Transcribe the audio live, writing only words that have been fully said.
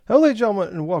Hello, ladies and gentlemen,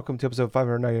 and welcome to episode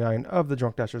 599 of the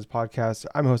Drunk Dashers podcast.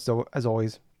 I'm host, as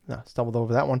always. Stumbled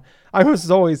over that one. I'm host, as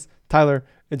always, Tyler.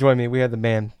 And join me, we have the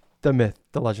man, the myth,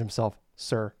 the legend himself,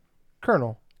 Sir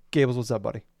Colonel Gables. What's up,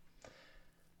 buddy?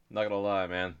 Not gonna lie,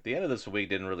 man. The end of this week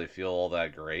didn't really feel all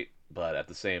that great, but at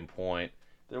the same point,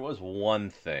 there was one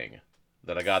thing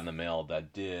that I got in the mail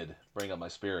that did bring up my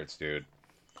spirits, dude.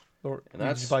 Or And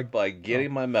that's by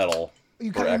getting my medal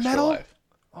you for got your Extra medal? Life.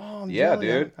 Oh, I'm Yeah, jelly.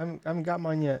 dude. I haven't got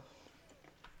mine yet.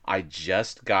 I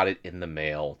just got it in the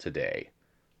mail today.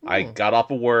 I Hmm. got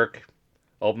off of work,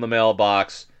 opened the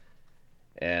mailbox,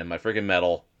 and my freaking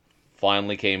medal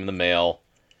finally came in the mail.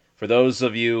 For those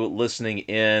of you listening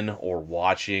in or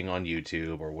watching on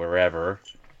YouTube or wherever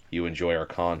you enjoy our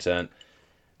content,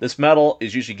 this medal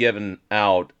is usually given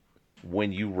out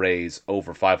when you raise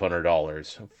over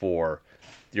 $500 for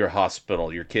your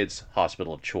hospital, your kid's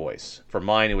hospital of choice. For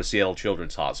mine, it was Seattle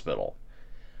Children's Hospital.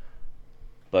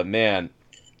 But man,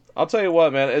 I'll tell you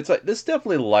what, man, it's like this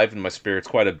definitely livened my spirits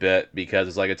quite a bit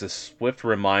because it's a swift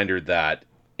reminder that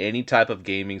any type of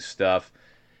gaming stuff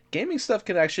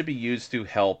can actually be used to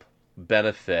help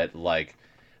benefit like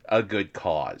a good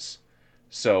cause.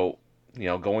 So,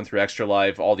 going through Extra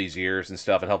Life all these years and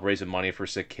stuff and help raising money for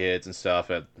sick kids and stuff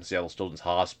at Seattle Children's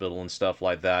Hospital and stuff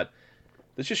like that.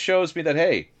 This just shows me that,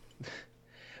 hey,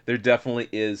 there definitely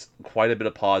is quite a bit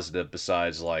of positive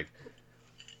besides, like,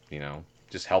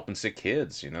 just helping sick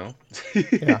kids. Yeah.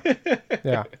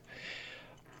 Yeah.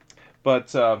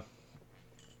 But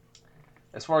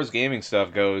as far as gaming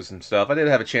stuff goes and stuff, I did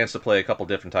have a chance to play a couple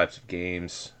different types of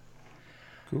games.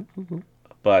 Cool.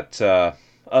 But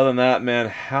other than that, man,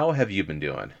 how have you been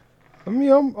doing?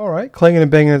 I'm all right. Clanging and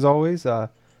banging as always.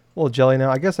 A little jelly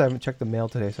now. I guess I haven't checked the mail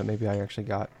today, so maybe I actually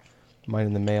got mine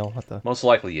in the mail. Most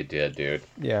likely you did, dude.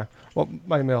 Yeah. Well,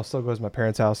 my mail still goes to my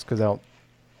parents' house because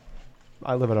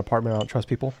I live in an apartment. I don't trust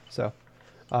people. So,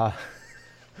 uh,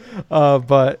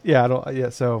 but yeah, I don't. Yeah,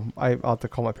 so I'll have to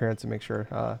call my parents and make sure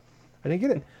I didn't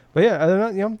get it. But yeah, other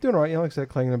than that, I'm doing all right. Like I said,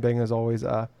 clanging and banging as always.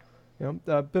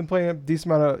 Been playing a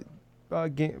decent amount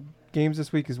of games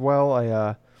this week as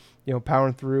well.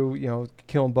 Powering through,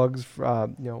 killing bugs,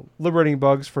 liberating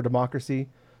bugs for democracy,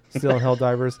 still in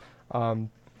Helldivers.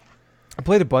 I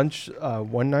played a bunch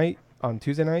one night on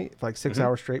Tuesday night for like 6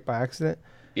 hours straight by accident.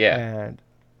 Yeah. And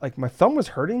like my thumb was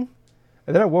hurting.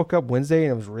 And then I woke up Wednesday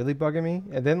and it was really bugging me.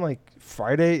 And then like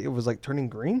Friday, it was like turning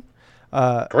green.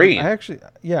 Green? I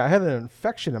had an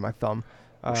infection in my thumb.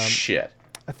 Shit.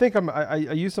 I think I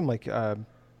used some like,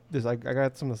 there's like, I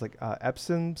got some of this like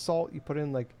Epsom salt you put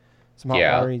in like some hot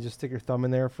Yeah. water and you just stick your thumb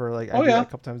in there for like, I Oh, do that yeah. a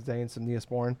couple times a day and some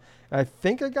Neosporin. And I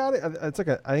think I got it. It's like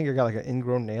I think I got like an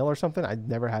ingrown nail or something. I'd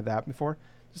never had that before.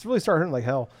 Just really started hurting like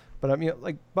hell. But I mean,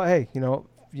 but hey,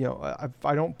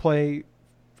 I don't play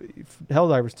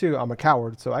Helldivers 2. I'm a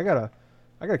coward, so I gotta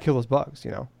kill those bugs.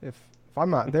 If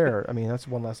I'm not there, I mean that's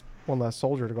one less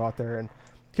soldier to go out there and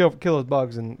kill those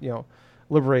bugs and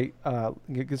liberate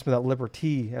get some of that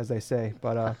liberty, as they say.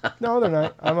 But no, other than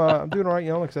that, I'm doing all right.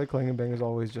 Like I said, Clang and Bang is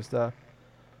always just have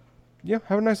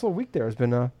a nice little week there. It's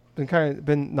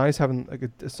been nice having like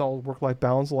a solid work life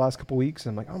balance the last couple weeks.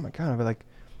 And I'm like, oh my god, I've had like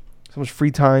so much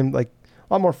free time, like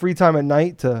a lot more free time at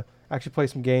night to actually play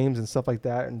some games and stuff like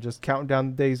that, and just counting down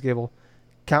the days, Gable.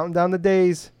 Counting down the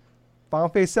days. Final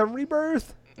Phase 7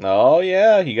 Rebirth. Oh,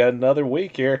 yeah. You got another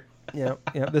week here. Yeah.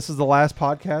 This is the last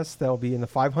podcast that will be in the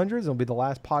 500s. It'll be the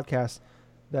last podcast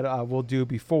that we'll do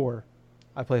before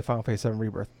I play Final Phase 7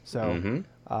 Rebirth. So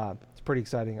it's pretty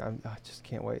exciting. I just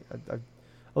can't wait.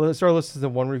 I started listening to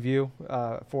one review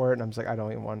for it, and I'm just like, I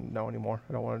don't even want to know anymore.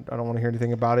 I don't want to hear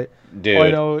anything about it. Dude. All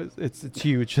I know is it's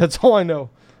huge. That's all I know.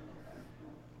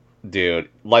 Dude,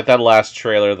 like that last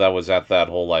trailer that was at that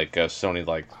whole like Sony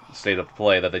like state of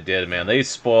play that they did, man, they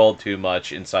spoiled too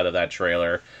much inside of that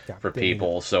trailer for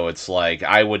people. So it's like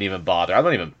I wouldn't even bother. I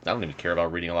don't even care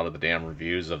about reading a lot of the damn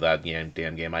reviews of that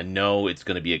damn game. I know it's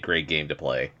going to be a great game to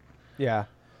play. Yeah.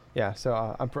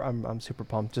 So I'm super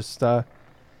pumped. Just oh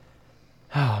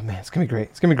man, it's gonna be great.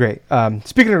 It's gonna be great.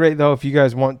 Speaking of great though, if you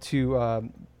guys want to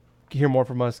hear more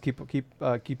from us, keep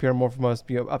hearing more from us,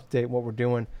 be up to date what we're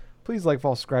doing. Please like,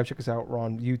 follow, subscribe, check us out. We're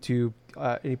on YouTube,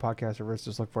 any podcast service.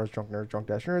 Just look for us, Drunk Nerds, Drunk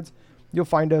Dash Nerds. You'll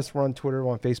find us. We're on Twitter,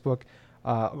 we're on Facebook.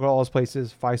 Go to all those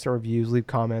places. 5-star reviews, leave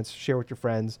comments, share with your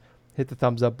friends. Hit the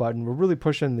thumbs up button. We're really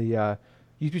pushing the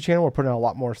YouTube channel. We're putting out a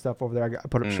lot more stuff over there. I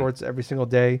put up shorts every single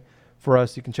day for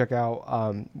us. You can check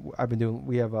out.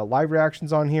 We have live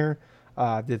reactions on here.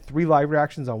 Did 3 live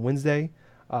reactions on Wednesday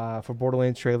for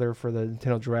Borderlands trailer for the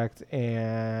Nintendo Direct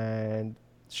and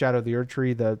Shadow of the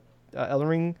Erdtree, the Elden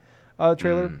Ring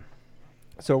trailer.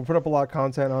 So we put up a lot of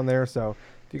content on there. So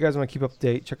If you guys want to keep up to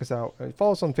date, check us out.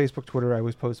 Follow us on Facebook, Twitter. I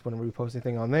always post whenever we post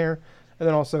anything on there. And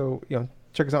then also,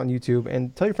 check us out on YouTube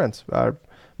and tell your friends.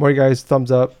 More you guys,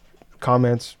 thumbs up,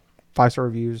 comments, 5-star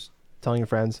reviews, telling your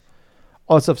friends.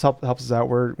 All that stuff helps us out.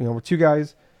 We're 2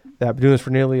 guys that have been doing this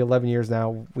for nearly 11 years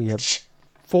now. We have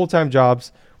full-time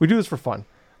jobs. We do this for fun.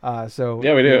 So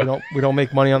yeah, we do. We don't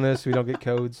make money on this. We don't get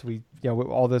codes.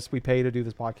 All this we pay to do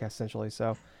this podcast essentially.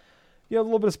 So, a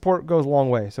little bit of support goes a long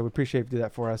way. So we appreciate if you do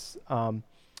that for us.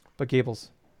 But Gables,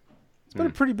 it's been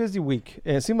a pretty busy week,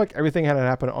 and it seemed like everything had to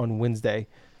happen on Wednesday.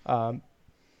 So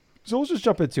let's just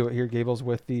jump into it here, Gables.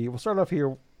 We'll start off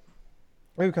here.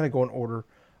 Maybe kind of go in order.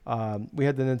 We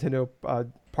had the Nintendo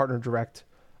Partner Direct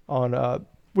on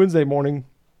Wednesday morning,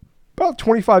 about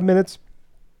 25 minutes.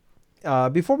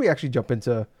 Before we actually jump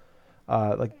into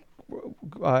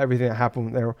everything that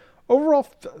happened there, overall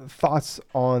thoughts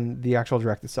on the actual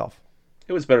Direct itself.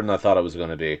 It was better than I thought it was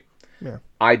going to be. Yeah.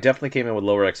 I definitely came in with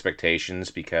lower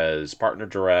expectations because Partner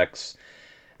Directs,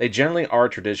 they generally are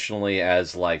traditionally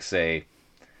as, say,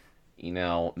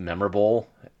 memorable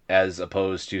as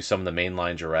opposed to some of the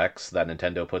mainline Directs that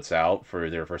Nintendo puts out for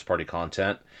their first-party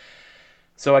content.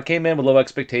 So I came in with low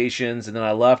expectations, and then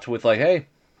I left with, hey,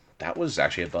 that was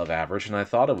actually above average, and I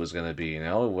thought it was going to be, It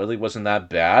really wasn't that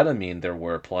bad. I mean, there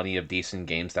were plenty of decent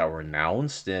games that were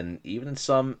announced, and even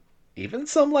some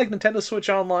Nintendo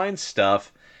Switch Online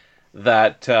stuff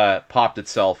that popped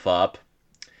itself up.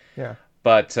 Yeah.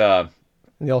 But the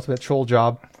ultimate troll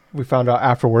job we found out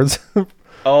afterwards.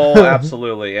 Oh,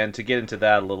 absolutely. And to get into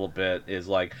that a little bit is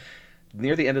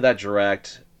near the end of that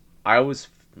Direct, I was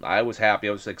happy.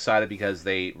 I was excited because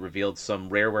they revealed some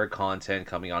Rareware content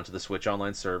coming onto the Switch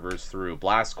Online servers through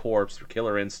Blast Corps, through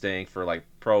Killer Instinct, for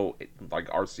Pro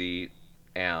RCM,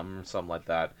 something like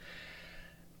that.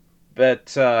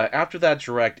 But after that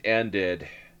Direct ended,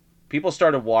 people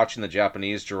started watching the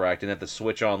Japanese Direct, and at the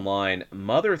Switch Online,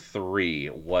 Mother 3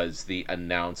 was the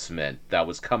announcement that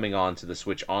was coming on to the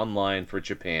Switch Online for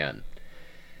Japan.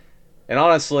 And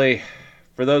honestly,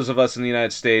 for those of us in the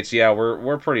United States,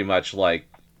 we're pretty much for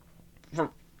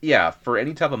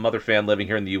any type of Mother fan living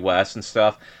here in the US and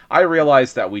stuff, I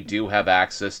realize that we do have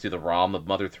access to the ROM of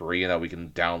Mother 3 and that we can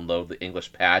download the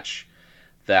English patch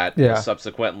that was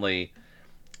subsequently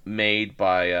made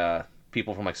by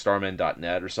people from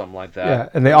Starman.net or something like that. Yeah,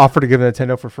 and they offer to give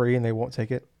Nintendo for free and they won't take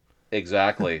it.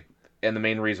 Exactly. And the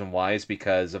main reason why is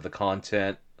because of the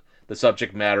content, the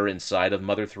subject matter inside of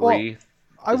Mother 3.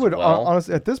 Well,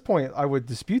 honestly, at this point, I would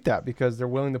dispute that because they're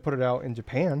willing to put it out in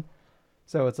Japan.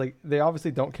 So it's they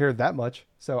obviously don't care that much.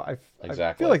 So I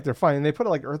feel like they're fine. And they put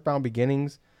Earthbound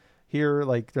Beginnings here,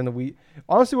 during the Wii.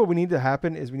 Honestly, what we need to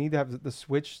happen is we need to have the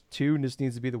Switch 2 just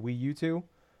needs to be the Wii U 2.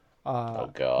 Oh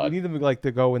God! We need them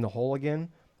to go in the hole again,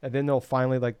 and then they'll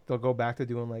finally they'll go back to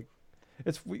doing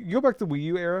you go back to the Wii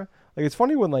U era. It's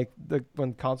funny when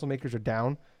when console makers are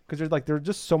down because they're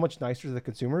just so much nicer to the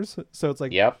consumers. So it's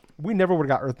we never would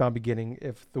have got Earthbound Beginning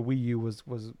if the Wii U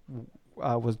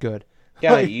was good.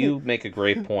 Yeah, you make a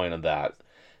great point of that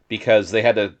because they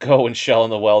had to go and shell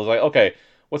in the well. It's okay,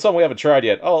 what's something we haven't tried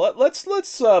yet? Oh, let's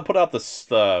put out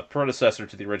the predecessor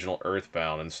to the original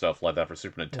Earthbound and stuff like that for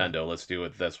Super Nintendo. Yeah. Let's do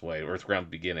it this way,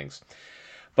 Earthbound Beginnings.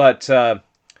 But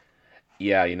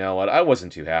yeah, you know what? I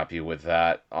wasn't too happy with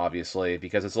that, obviously,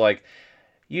 because it's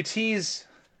you tease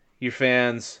your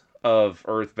fans of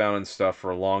Earthbound and stuff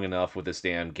for long enough with this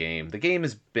damn game. The game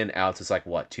has been out since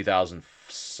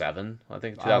 2007, I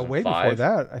think, 2005. Way before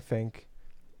that, I think.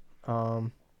 I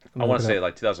want to say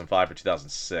 2005 or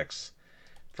 2006.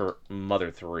 For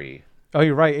Mother 3. Oh,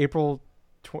 you're right. April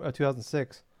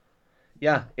 2006.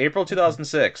 Yeah, April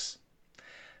 2006.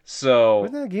 So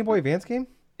wasn't that a Game Boy Advance game?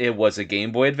 It was a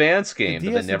Game Boy Advance game,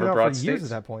 but they never brought for years at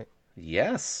that point.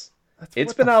 Yes,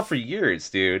 it's been out for years,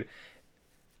 dude.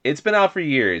 It's been out for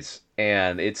years,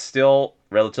 and it's still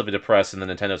relatively depressing that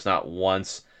Nintendo's not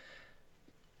once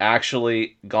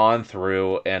actually gone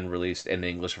through and released an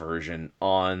English version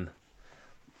on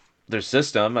their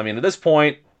system. I mean, at this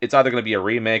point, it's either going to be a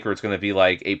remake or it's going to be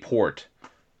a port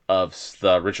of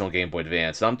the original Game Boy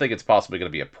Advance. And I'm thinking it's possibly going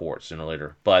to be a port sooner or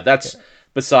later. But that's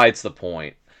besides the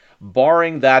point.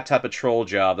 Barring that type of troll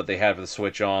job that they had for the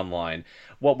Switch Online,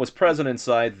 what was present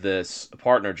inside this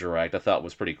Partner Direct I thought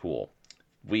was pretty cool.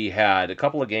 We had a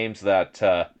couple of games that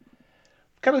kind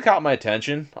of caught my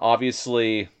attention.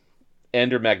 Obviously,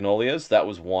 Ender Magnolias, that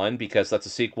was one, because that's a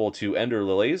sequel to Ender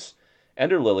Lilies.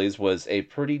 Ender Lilies was a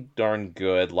pretty darn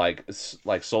good,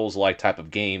 Souls-like type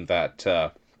of game that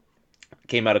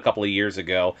came out a couple of years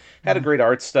ago. Had a great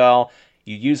art style.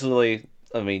 The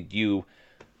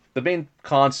main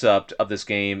concept of this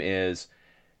game is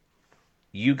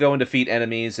you go and defeat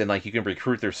enemies, and like you can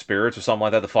recruit their spirits or something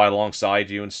like that to fight alongside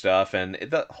you and stuff. And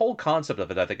the whole concept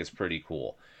of it, I think, is pretty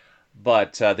cool.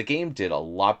 But the game did a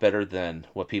lot better than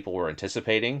what people were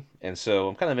anticipating, and so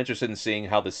I'm kind of interested in seeing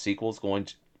how the sequel is going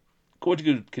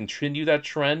to continue that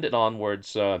trend and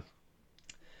onwards.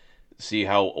 See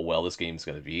how well this game's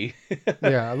going to be.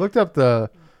 Yeah, I looked up the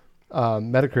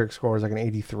Metacritic score is like an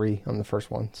 83 on the first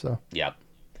one. So Yeah,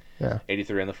 yeah,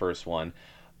 83 on the first one.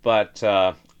 But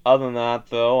other than that,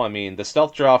 though, I mean, the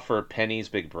stealth drop for Penny's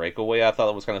Big Breakaway, I thought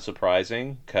it was kind of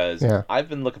surprising because yeah, I've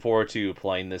been looking forward to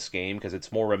playing this game because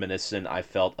it's more reminiscent, I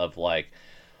felt, of like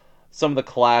some of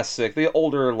the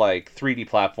older like 3D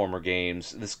platformer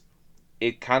games.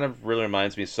 It kind of really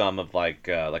reminds me some of like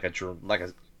a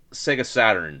Sega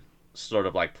Saturn sort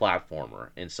of like platformer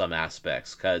in some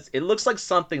aspects because it looks like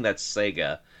something that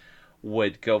Sega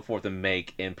would go forth and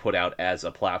make and put out as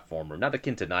a platformer, not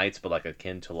akin to Knights, but like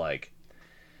akin to like,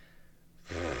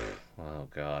 oh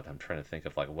god, I'm trying to think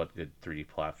of like what good 3D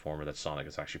platformer that Sonic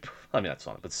has actually. I mean, not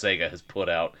Sonic, but Sega has put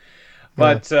out.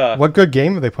 yeah. But What good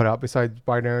game have they put out besides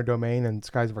Binary Domain and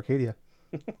Skies of Arcadia?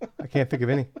 I can't think of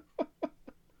any.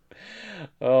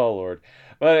 oh lord.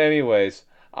 But anyways,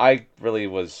 I really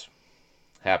was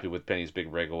happy with Penny's Big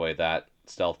Breakaway. That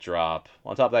stealth drop.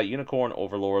 On top of that, Unicorn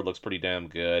Overlord looks pretty damn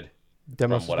good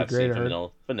Demos from would what be I've great. seen I from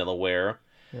heard. Vanillaware.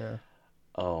 Yeah,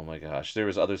 Oh my gosh, there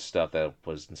was other stuff that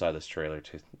was inside this trailer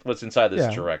too. What's inside this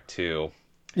yeah, direct too?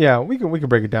 yeah. We can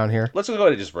break it down here. Let's go ahead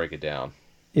and just break it down.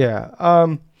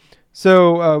 Yeah.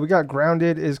 So we got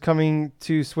Grounded is coming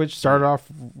to Switch. Started off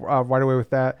right away with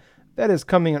that. That is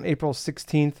coming on April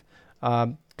 16th.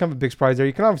 Kind of a big surprise there.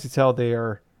 You can obviously tell they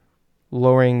are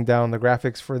lowering down the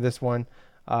graphics for this one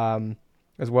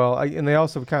as well. And they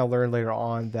also kind of learned later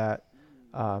on that.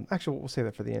 Actually, we'll say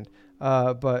that for the end.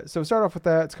 But so start off with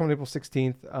that. It's coming April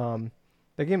 16th.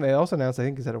 The game they also announced, I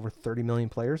think, is at over 30 million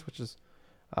players, which is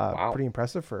Wow. pretty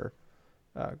impressive for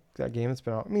that game. It's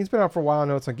been out. I mean, it's been out for a while. I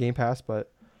know it's on Game Pass,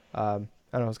 but I don't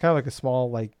know. It's kind of like a small,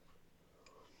 like,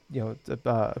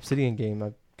 Obsidian game.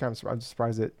 I'm just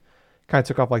surprised it kind of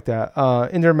took off like that.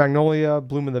 Inter Magnolia,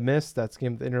 Bloom of the Mist. That's the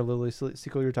game, the Inter Lily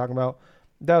sequel you were talking about.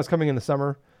 That was coming in the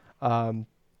summer.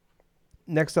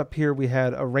 Next up here we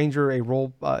had a Ranger,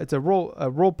 it's a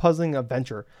role puzzling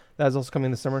adventure that is also coming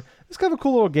in the summer. It's kind of a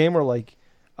cool little game where like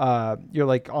you're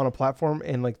like on a platform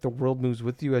and like the world moves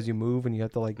with you as you move and you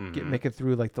have to like make it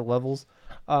through like the levels.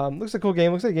 Looks like a cool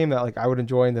game. Looks like a game that like I would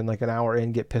enjoy and then like an hour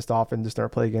in get pissed off and just never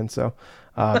play again. So,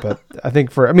 but I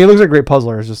think it looks like a great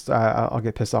puzzler. It's just I'll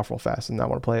get pissed off real fast and not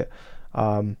want to play it.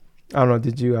 I don't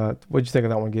know. What'd you think of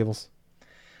that one, Gables?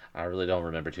 I really don't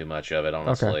remember too much of it, Okay.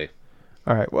 honestly.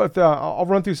 All right. Well, I'll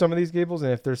run through some of these, Gables,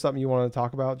 and if there's something you want to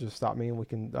talk about, just stop me and we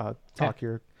can talk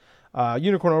here.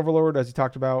 Unicorn Overlord, as you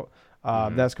talked about,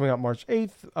 that's coming out March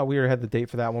 8th. We already had the date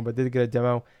for that one, but did get a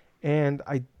demo, and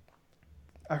I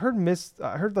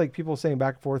heard like people saying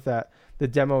back and forth that the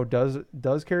demo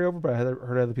does carry over, but I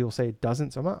heard other people say it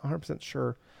doesn't. So I'm not 100%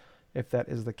 sure if that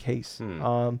is the case.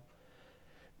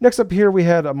 Next up here, we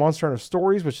had a Monster Hunter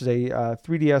Stories, which is a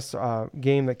 3DS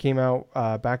game that came out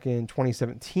back in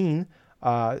 2017.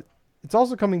 It's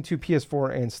also coming to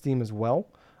PS4 and Steam as well.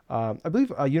 I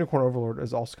believe Unicorn Overlord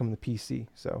is also coming to PC.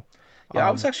 So Yeah,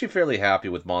 I was actually fairly happy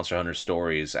with Monster Hunter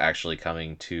Stories actually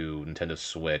coming to Nintendo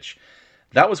Switch.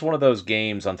 That was one of those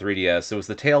games on 3DS. It was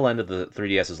the tail end of the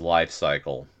 3DS's life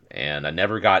cycle, and I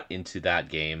never got into that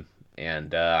game.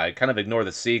 And I kind of ignored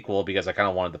the sequel because I kind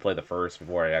of wanted to play the first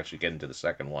before I actually get into the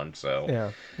second one. So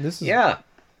yeah,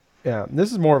 yeah,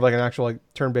 this is more of like an actual like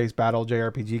turn-based battle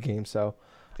JRPG game. So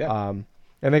yeah,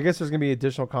 and I guess there's gonna be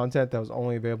additional content that was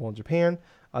only available in Japan.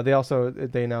 They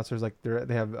announced there's like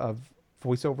they have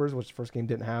voiceovers, which the first game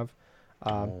didn't have.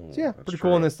 So yeah, that's pretty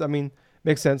cool. In true. this, I mean,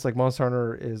 makes sense. Like Monster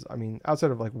Hunter is, I mean, outside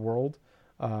of like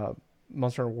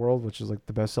Monster Hunter World, which is like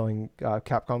the best-selling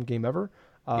Capcom game ever.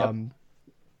 Yep.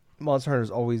 Monster Hunter is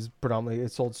always predominantly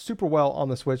it sold super well on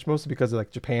the Switch, mostly because of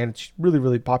like Japan. It's really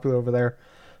really popular over there.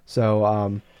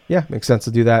 So yeah, makes sense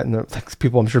to do that. And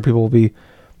I'm sure people will be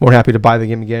more happy to buy the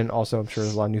game again. Also, I'm sure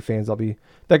there's a lot of new fans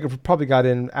that probably got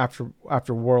in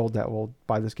after World that will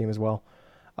buy this game as well.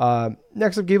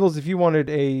 Next up, Gables, if you wanted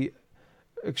a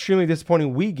extremely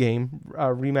disappointing Wii game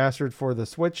remastered for the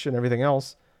Switch and everything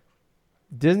else,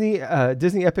 Disney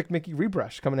Epic Mickey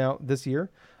Rebrush coming out this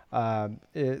year.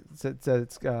 It said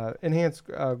it's enhanced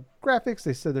graphics.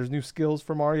 They said there's new skills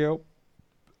for Mario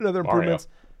and other improvements.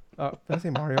 Did I say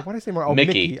Mario? Why did I say Mario? Oh,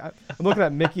 Mickey. I'm looking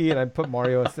at Mickey and I put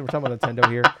Mario. We're talking about Nintendo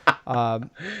here.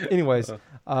 Anyways,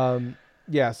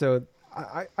 yeah. So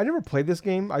I never played this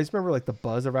game. I just remember like the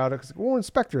buzz about it because Warren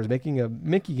Spector is making a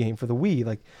Mickey game for the Wii.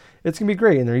 Like it's gonna be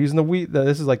great, and they're using the Wii.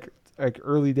 This is like like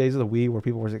early days of the Wii where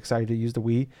people were excited to use the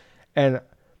Wii, and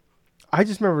I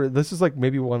just remember this is like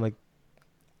maybe one like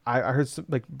I heard some,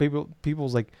 like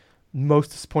people's like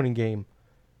most disappointing game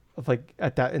of like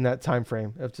at that in that time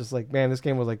frame of just like, man, this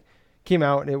game was like came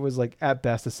out and it was like at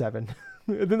best a 7.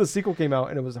 And then the sequel came out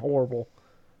and it was horrible.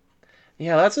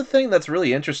 Yeah, that's the thing that's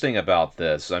really interesting about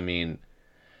this. I mean,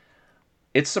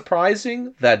 it's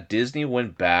surprising that Disney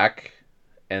went back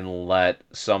and let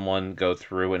someone go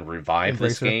through and revive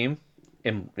this Embracer. game.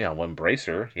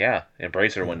 Embracer, yeah,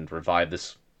 Embracer Yeah. wouldn't revive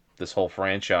this whole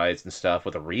franchise and stuff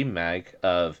with a remake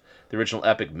of the original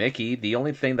Epic Mickey. The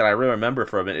only thing that I really remember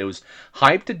from it was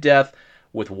hyped to death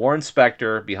with Warren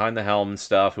Spector behind the helm and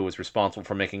stuff, who was responsible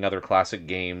for making other classic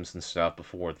games and stuff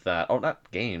before that. Oh, not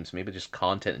games, maybe just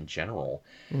content in general.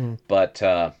 Mm. But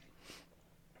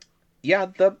yeah,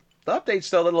 the updates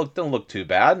still don't look too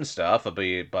bad and stuff. But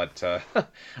I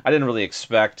didn't really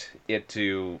expect it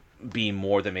to be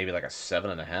more than maybe like a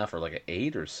 7.5 or like an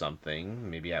 8 or something,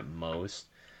 maybe at most.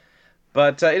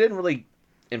 But it didn't really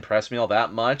impress me all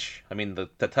that much. I mean,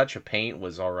 the touch of paint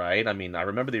was all right. I mean, I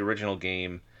remember the original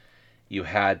game. You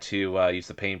had to use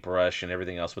the paintbrush and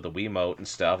everything else with the Wiimote and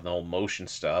stuff, and the whole motion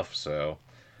stuff. So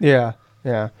Yeah,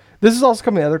 yeah. This is also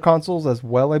coming to other consoles as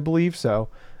well, I believe. So,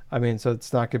 I mean, so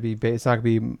it's not gonna be it's not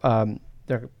gonna be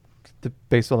they're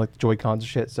based on like Joy Cons and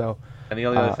shit. So, And the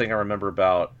only other thing I remember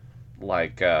about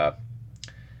like the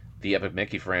Epic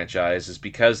Mickey franchise is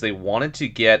because they wanted to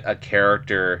get a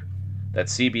character that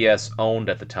CBS owned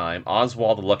at the time,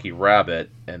 Oswald the Lucky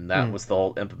Rabbit, and that was the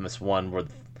whole infamous one where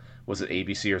was it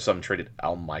ABC or something traded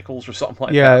Al Michaels or something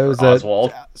like yeah, that it for was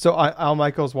Oswald. so Al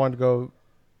Michaels wanted to go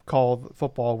call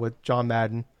football with John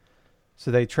Madden, so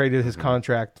they traded his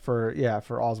contract for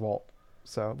Oswald.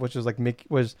 So, which was like Mickey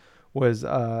was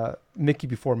Mickey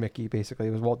before Mickey, basically.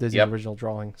 It was Walt Disney's original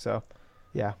drawing. So,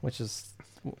 yeah, which is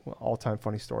all time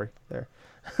funny story there.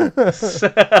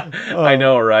 I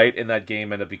know, right? And that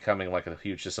game ended up becoming like a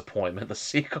huge disappointment. The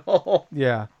sequel.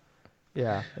 Yeah,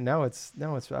 yeah, and now it's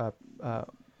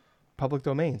public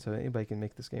domain, so anybody can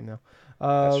make this game now.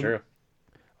 That's true.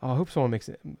 I hope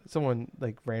someone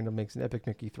like random makes an Epic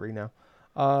Mickey 3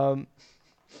 now.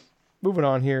 Moving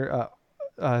on here,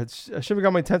 Shin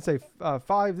Megami Tensei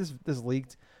 5. This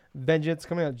leaked. Vengeance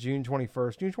coming out June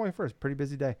 21st. June 21st, pretty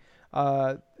busy day.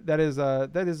 That is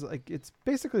like it's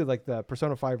basically like the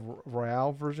Persona 5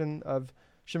 Royale version of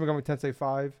Shin Megami Tensei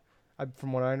 5.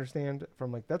 From what I understand,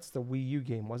 from like that's the Wii U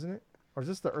game, wasn't it? Or is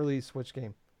this the early Switch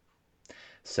game?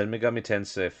 Shin Megami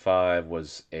Tensei 5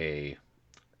 was a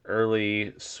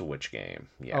early Switch game.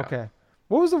 Yeah. Okay.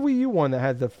 What was the Wii U one that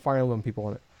had the Fire Emblem people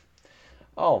in it?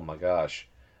 Oh my gosh.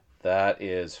 That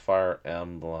is Fire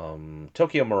Emblem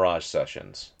Tokyo Mirage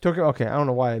Sessions. Tokyo. Okay, I don't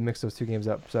know why I mixed those two games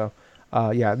up. So,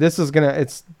 yeah, this is gonna.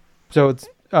 It's Shin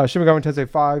Megami Tensei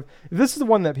 5. This is the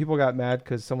one that people got mad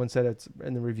because someone said it's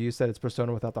in the review said it's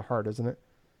Persona without the heart, isn't it?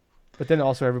 But then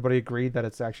also everybody agreed that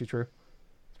it's actually true.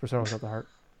 It's Persona without the heart.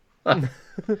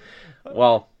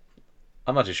 Well,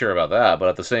 I'm not too sure about that, but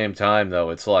at the same time,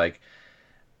 though, it's like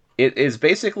it is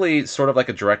basically sort of like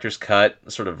a director's cut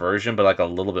sort of version, but like a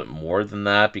little bit more than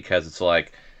that because it's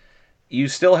like you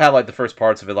still have like the first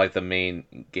parts of it, like the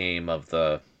main game of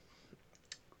like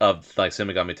Shin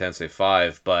Megami Tensei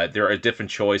 5, but there are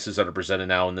different choices that are presented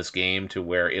now in this game to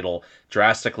where it'll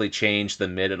drastically change the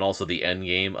mid and also the end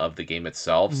game of the game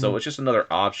itself. So it's just another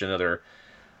option,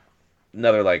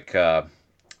 another like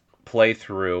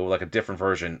playthrough, like a different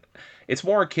version. It's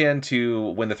more akin to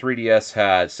when the 3DS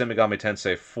had Shin Megami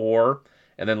Tensei 4,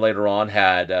 and then later on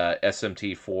had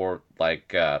SMT4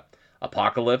 like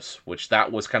Apocalypse, which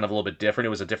that was kind of a little bit different.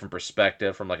 It was a different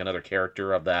perspective from like another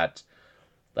character of that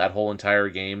whole entire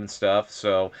game and stuff.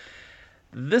 So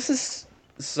this is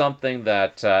something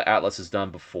that Atlas has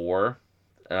done before.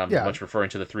 Yeah. Much referring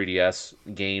to the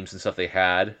 3DS games and stuff they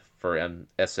had for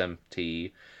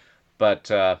SMT,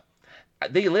 but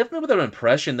they left me with an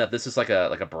impression that this is like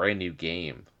a brand new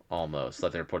game almost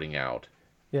that they're putting out.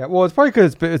 Yeah, well, it's probably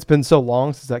because it's been so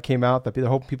long since that came out that I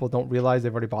hope people don't realize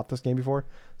they've already bought this game before,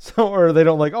 so or they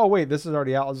don't like, oh wait, this is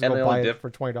already out. I'll just go buy it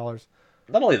for $20.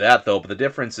 Not only that though, but the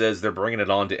difference is they're bringing it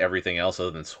on to everything else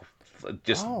other than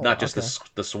not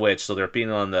just the Switch. So they're being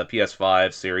on the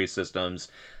PS5 series systems,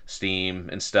 Steam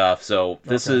and stuff. So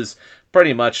this is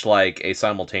pretty much like a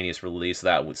simultaneous release of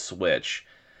that with Switch.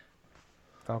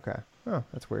 Okay. Oh,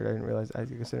 that's weird. I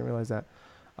guess I didn't realize that.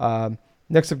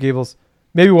 Next up, Gables,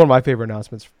 maybe one of my favorite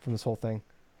announcements from this whole thing.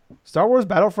 Star Wars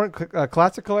Battlefront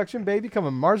Classic Collection, baby,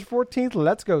 coming March 14th.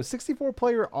 Let's go.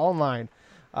 64-player online.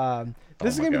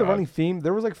 This is going to be the running theme.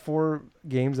 There was like 4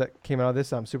 games that came out of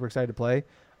this that I'm super excited to play.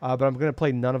 but I'm gonna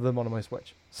play none of them on my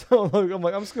Switch. So I'm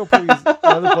like, I'm just gonna play these in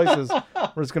other places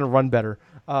where it's gonna run better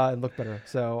and look better.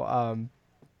 So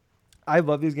I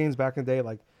love these games back in the day.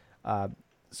 Like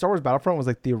Star Wars Battlefront was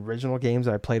like the original games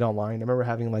that I played online. I remember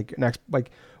having like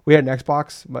we had an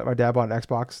Xbox. My dad bought an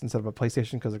Xbox instead of a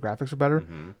PlayStation because the graphics were better.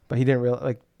 Mm-hmm. But he didn't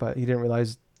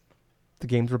realize the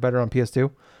games were better on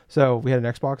PS2. So we had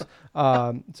an Xbox.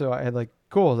 So I had like,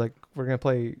 cool. I was like, we're gonna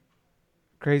play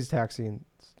Crazy Taxi and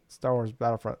Star Wars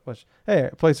Battlefront. Which, hey, I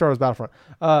played Star Wars Battlefront.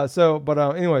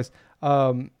 Anyways,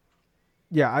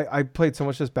 yeah, I played so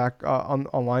much just back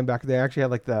online back in the day. I actually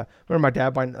had remember my dad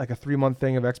buying like a 3-month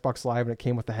thing of Xbox Live, and it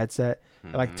came with the headset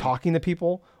and like talking to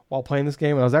people while playing this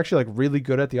game. And I was actually like really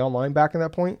good at the online back in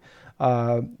that point.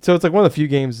 So it's like one of the few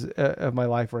games of my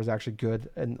life where I was actually good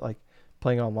and like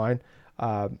playing online.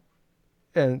 And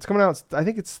it's coming out. I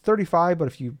think it's $35, but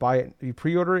if you buy it, if you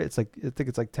pre-order it, it's like I think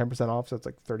it's like 10% off, so it's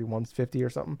like $31.50 or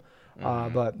something.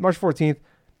 But March 14th,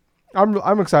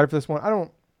 I'm excited for this one.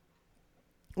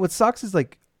 What sucks is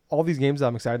like all these games that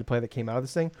I'm excited to play that came out of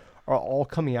this thing are all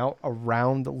coming out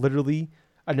around literally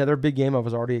another big game I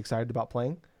was already excited about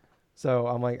playing. So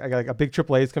I'm like, I got like a big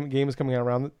AAA game is coming out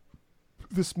around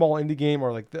this small indie game,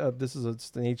 or like this is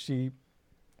just an HD,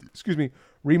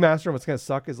 remaster. And what's gonna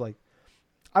suck is like,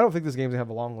 I don't think this game's gonna have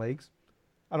long legs.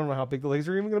 I don't know how big the legs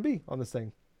are even gonna be on this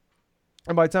thing.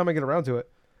 And by the time I get around to it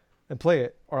and play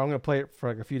it, or I'm gonna play it for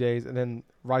like a few days, and then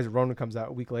Rise of Ronin comes out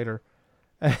a week later.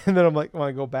 And then I'm like, when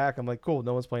I go back, I'm like, cool,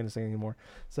 no one's playing this thing anymore.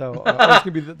 So I'm just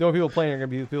gonna be the only people playing are gonna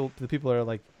be the people that are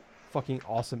like fucking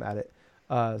awesome at it.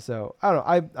 So I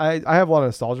don't know. I have a lot of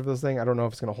nostalgia for this thing. I don't know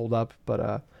if it's gonna hold up, but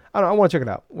I don't know. I want to check it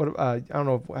out. I don't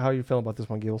know how you feel about this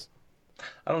one, Gilles.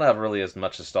 I don't have really as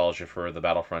much nostalgia for the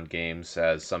Battlefront games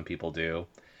as some people do,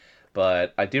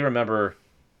 but I do remember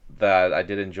that I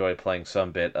did enjoy playing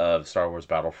some bit of Star Wars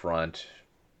Battlefront,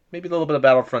 maybe a little bit of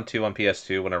Battlefront 2 on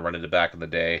PS2 when I rented it back in the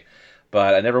day.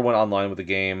 But I never went online with the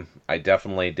game. I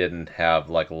definitely didn't have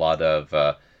like a lot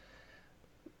of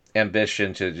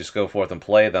ambition to just go forth and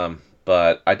play them.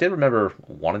 But I did remember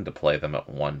wanting to play them at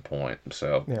one point.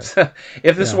 So yeah.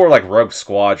 If this were like Rogue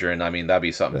Squadron, I mean, that'd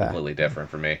be something completely different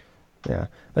for me. Yeah,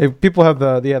 like, people have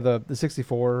the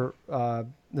 64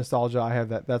 nostalgia. I have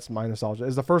that. That's my nostalgia.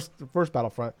 Is the first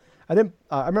Battlefront. I didn't.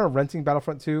 I remember renting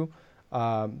Battlefront 2.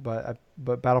 But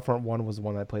Battlefront 1 was the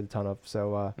one I played a ton of.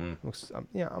 So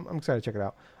I'm excited to check it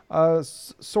out.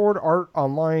 Sword Art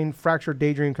Online Fractured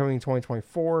Daydream coming in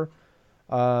 2024.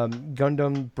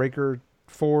 Gundam Breaker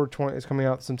 4 is coming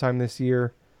out sometime this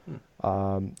year.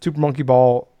 Super Monkey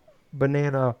Ball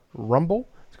Banana Rumble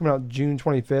is coming out June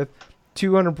 25th.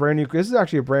 200 brand new. This is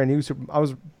actually a brand new. I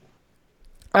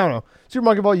don't know. Super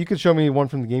Monkey Ball. You could show me one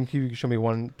from the GameCube. You could show me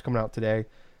one coming out today.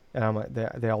 And I'm like,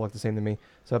 they all look the same to me.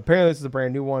 So apparently this is a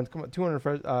brand new one.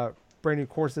 200 brand new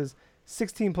courses,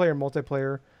 16-player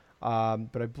multiplayer.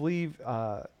 But I believe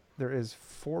there is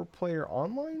 4-player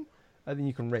online. I think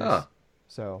you can race.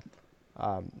 So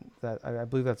that I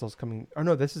believe that's also coming. Oh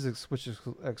no, this is Switch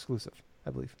exclusive. I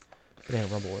believe. Banana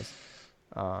Rumble is.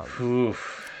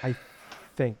 I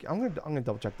think I'm gonna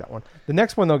double check that one. The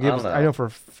next one they'll give us, I know for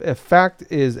a fact,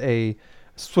 is a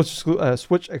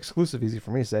Switch exclusive. Easy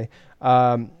for me to say.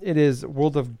 It is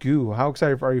World of Goo. How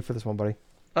excited are you for this one, buddy?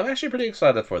 I'm actually pretty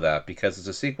excited for that because it's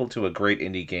a sequel to a great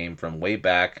indie game from way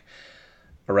back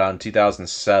around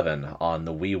 2007 on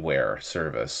the WiiWare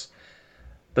service.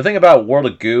 The thing about World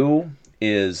of Goo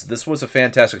is this was a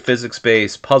fantastic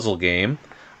physics-based puzzle game.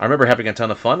 I remember having a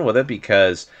ton of fun with it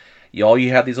because all you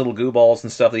had these little goo balls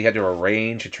and stuff that you had to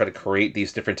arrange and try to create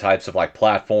these different types of like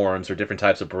platforms or different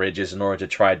types of bridges in order to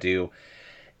try to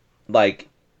like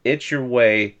itch your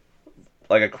way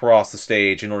like across the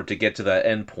stage in order to get to the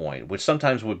end point, which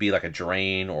sometimes would be like a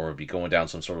drain or would be going down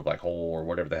some sort of like hole or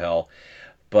whatever the hell.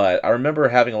 But I remember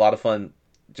having a lot of fun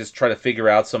just trying to figure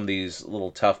out some of these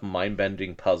little tough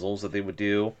mind-bending puzzles that they would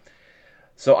do.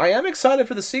 So I am excited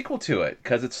for the sequel to it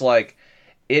because it's like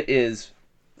it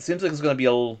seems like it's going to be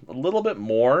a little bit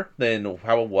more than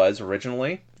how it was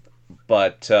originally,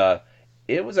 but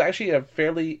it was actually a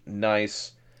fairly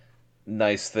nice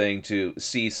thing to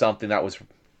see something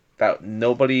that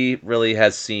nobody really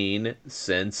has seen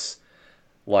since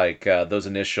like those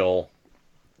initial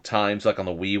times, like on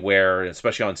the WiiWare,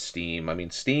 especially on Steam. I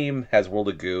mean, Steam has World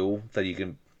of Goo that you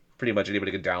can pretty much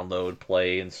anybody can download,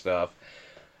 play, and stuff.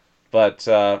 But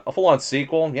a full-on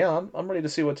sequel, yeah, I'm ready to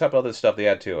see what type of other stuff they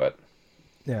add to it.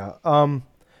 Yeah. I'm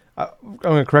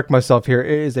going to correct myself here.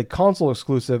 It is a console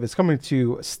exclusive. It's coming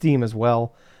to Steam as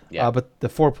well. Yeah. But the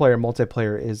 4-player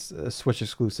multiplayer is a Switch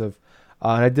exclusive.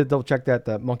 And I did double check that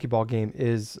the Monkey Ball game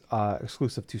is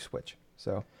exclusive to Switch.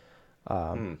 So,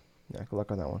 Yeah, good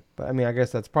luck on that one. But I mean, I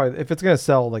guess that's probably if it's gonna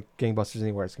sell like gangbusters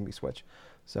anywhere, it's gonna be Switch.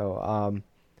 So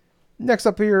next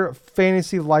up here,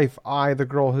 Fantasy Life I, the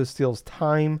girl who steals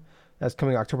time. That's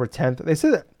coming October 10th. They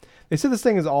said this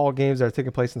thing is all games that are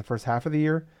taking place in the first half of the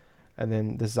year, and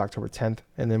then this is October 10th,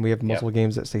 and then we have multiple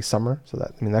games that say summer. So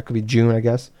that could be June, I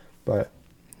guess, but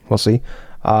we'll see.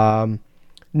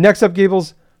 Next up,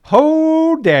 Gables.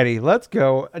 Ho daddy, let's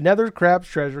go. Another Crab's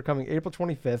Treasure coming April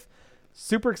 25th.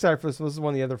 Super excited for this. This is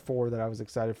one of the other 4 that I was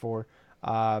excited for.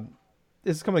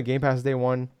 This is coming to Game Pass day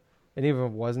 1, and even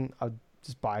if it wasn't, I'll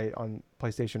just buy it on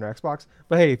PlayStation or Xbox.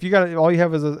 But hey, if you got it, all you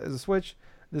have is a Switch,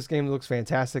 this game looks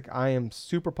fantastic. I am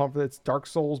super pumped for it. It's Dark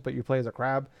Souls, but you play as a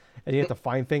crab, and you have to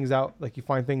find things out. Like you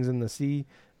find things in the sea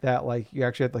that like you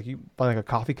actually have, like you find like a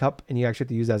coffee cup, and you actually have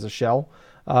to use it as a shell.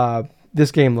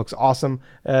 This game looks awesome.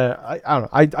 I don't know.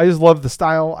 I just love the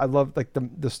style. I love like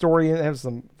the story. It has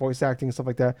some voice acting and stuff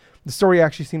like that. The story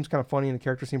actually seems kind of funny, and the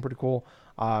characters seem pretty cool.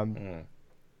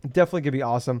 Definitely gonna be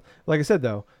awesome. Like I said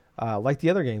though, like the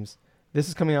other games, this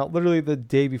is coming out literally the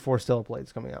day before Stellar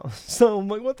Blade's coming out. So I'm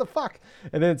like, what the fuck?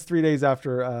 And then it's 3 days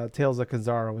after Tales of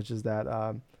Kanzara, which is that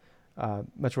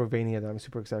Metroidvania that I'm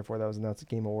super excited for. That was announced at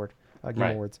Game Awards.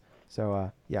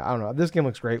 So yeah, I don't know. This game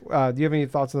looks great. Do you have any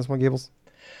thoughts on this one, Gables?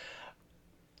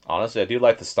 Honestly, I do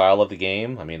like the style of the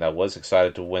game. I mean, I was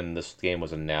excited to when this game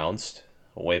was announced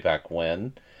way back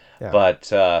when. Yeah.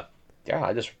 But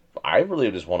yeah, I really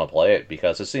just want to play it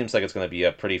because it seems like it's going to be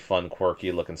a pretty fun,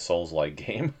 quirky looking Souls-like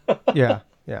game. yeah.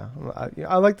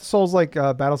 I like the Souls-like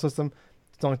battle system.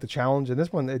 It's not like the challenge, and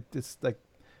this one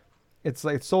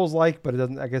it's Souls-like, but it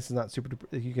doesn't. I guess it's not super.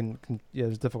 You can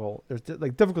there's difficult. There's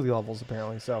like difficulty levels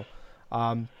apparently. So,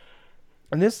 and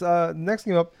this next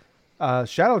game up,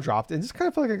 Shadow dropped, and just kind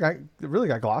of felt like it really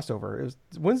got glossed over.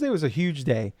 Wednesday was a huge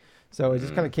day, so it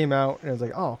just kind of came out, and I was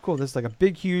like, oh, cool. This is like a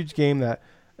big, huge game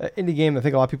indie game that I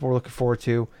think a lot of people were looking forward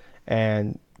to,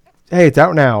 and hey, it's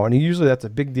out now, and usually that's a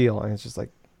big deal, and it's just like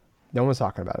no one's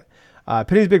talking about it.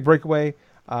 Penny's Big Breakaway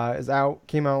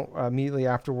came out immediately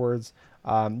afterwards.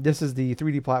 This is the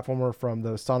 3D platformer from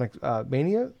the Sonic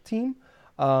Mania team.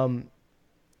 So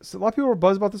a lot of people were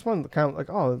buzzed about this one, kind of like,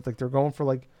 oh, like they're going for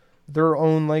like their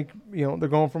own, like, you know, they're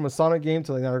going from a Sonic game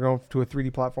to like now they're going to a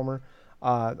 3D platformer.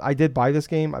 I did buy this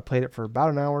game. I played it for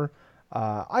about an hour.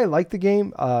 I like the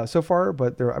game so far,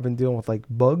 but I've been dealing with like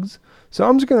bugs. So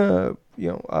I'm just gonna,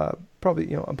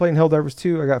 probably, I'm playing Helldivers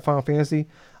 2. I got Final Fantasy.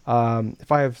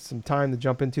 If I have some time to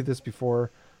jump into this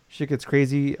before shit gets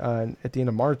crazy at the end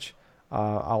of March,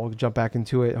 I'll jump back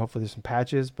into it. Hopefully there's some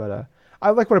patches, but I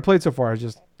like what I played so far. I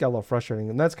just got a little frustrating,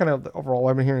 and that's kind of the overall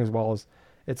I've been hearing as well. As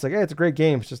it's like, hey, it's a great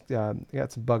game. It's just you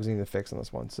got some bugs you need to fix on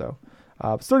this one. So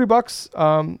it's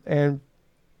 $30, and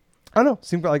I don't know.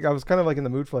 Seemed like I was kind of like in the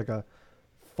mood for like a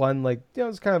fun, like,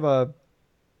 it's kind of a,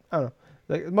 I don't know.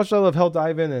 Like, as much as I love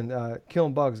Helldiving and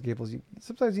killing bugs, Gables,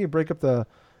 sometimes you break up the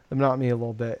monotony a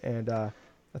little bit, and I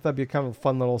thought it'd be kind of a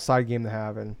fun little side game to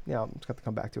have, and I'm just got to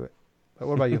come back to it. But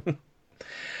what about you?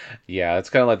 Yeah,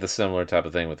 it's kind of like the similar type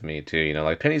of thing with me too.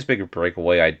 Like Penny's Big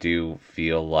Breakaway, I do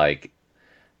feel like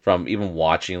from even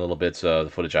watching little bits of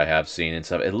the footage I have seen and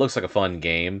stuff, it looks like a fun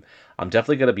game. I'm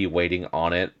definitely going to be waiting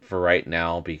on it for right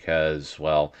now because,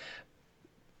 well,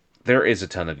 there is a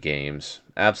ton of games.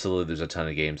 Absolutely, there's a ton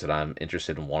of games that I'm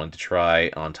interested in wanting to try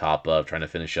on top of trying to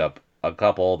finish up a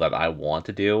couple that I want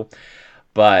to do.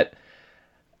 But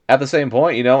at the same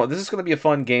point, this is going to be a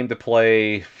fun game to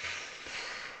play.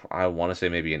 I want to say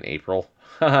maybe in April.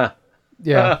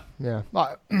 Yeah.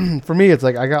 For me, it's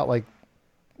like I got like,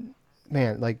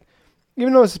 man, like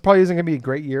even though this probably isn't going to be a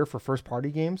great year for first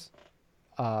party games,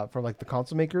 for like the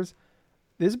console makers,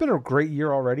 this has been a great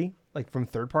year already. Like from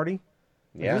third party.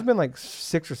 Yeah. There's been like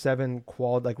 6 or 7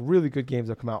 like really good games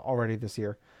that have come out already this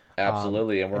year.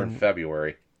 Absolutely, and we're in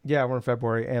February. Yeah, we're in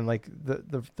February, and like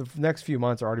the next few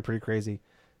months are already pretty crazy.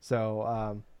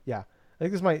 So yeah, I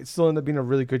think this might still end up being a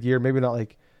really good year. Maybe not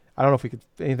like, I don't know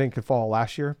if anything could follow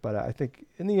last year, but I think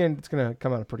in the end it's gonna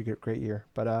come out a pretty great year.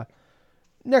 But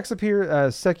next up here,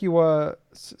 Sekua.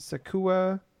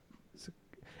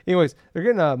 Anyways, they're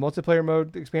getting a multiplayer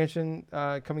mode expansion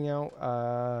coming out.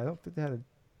 I don't think they had a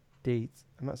date.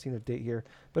 I'm not seeing a date here,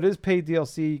 but it is paid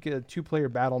DLC. You get a 2-player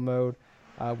battle mode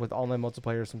with online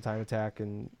multiplayer, some time attack,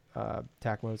 and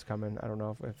attack modes coming. I don't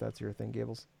know if that's your thing,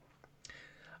 Gables.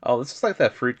 Oh, this is like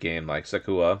that fruit game, like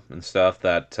Sekua and stuff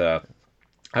that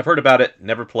I've heard about it,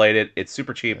 never played it. It's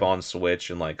super cheap on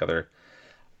Switch and like other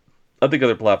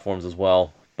platforms as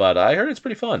well. But I heard it's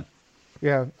pretty fun.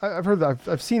 Yeah, I've heard that.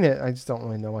 I've seen it. I just don't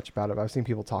really know much about it. But I've seen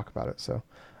people talk about it. So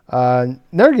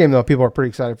another game though, people are pretty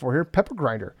excited for here, Pepper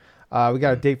Grinder. We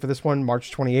got a date for this one,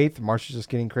 March 28th. March is just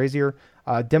getting crazier.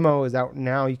 Demo is out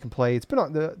now. You can play.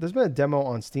 There's been a demo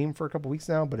on Steam for a couple weeks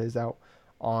now, but it is out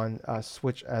on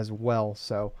Switch as well.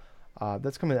 So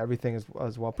that's coming to everything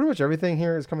as well. Pretty much everything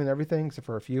here is coming to everything except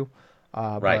for a few.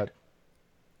 Right. But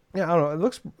yeah, I don't know.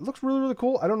 It looks really, really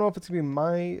cool. I don't know if it's gonna be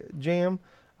my jam,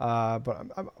 but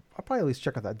I'll probably at least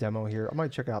check out that demo here. I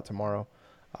might check it out tomorrow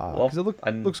because it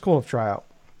looks cool to try out.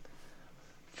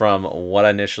 From what I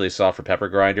initially saw for Pepper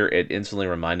Grinder, it instantly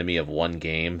reminded me of one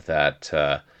game that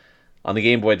on the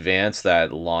Game Boy Advance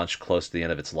that launched close to the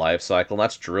end of its life cycle, and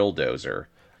that's Drill Dozer.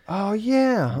 Oh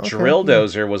yeah, okay. Drill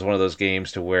Dozer was one of those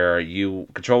games to where you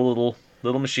control a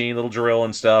little machine, little drill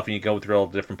and stuff, and you go through all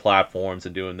the different platforms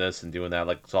and doing this and doing that,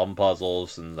 like solving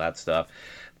puzzles and that stuff.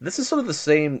 This is sort of the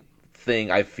same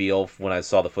thing I feel when I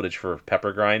saw the footage for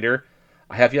Pepper Grinder.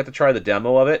 I have yet to try the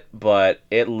demo of it, but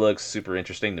it looks super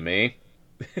interesting to me.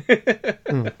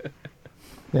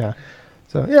 Yeah.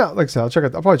 So yeah, like I said, I'll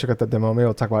probably check out that demo. Maybe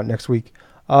I'll talk about it next week.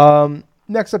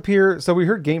 Next up here, so we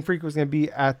heard Game Freak was going to be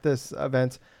at this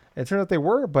event. It turned out they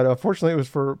were, but unfortunately, it was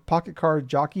for Pocket Card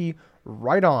Jockey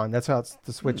Right On. That's how it's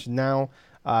the Switch now.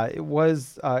 It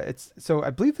was. So I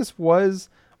believe this was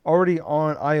already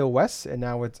on iOS, and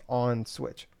now it's on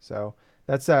Switch. So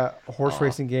that's a horse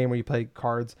racing game where you play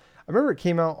cards. I remember it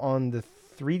came out on the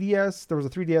 3DS. There was a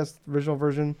 3DS original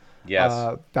version.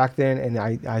 Yes. Back then, and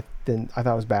I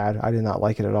thought it was bad. I did not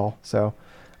like it at all. So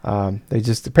they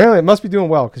just apparently it must be doing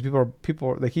well because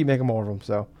people they keep making more of them.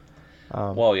 So.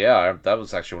 Well, yeah, that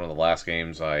was actually one of the last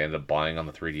games I ended up buying on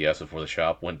the 3DS before the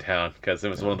shop went down because it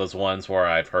was one of those ones where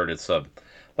I've heard it's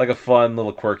like a fun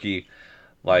little quirky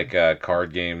like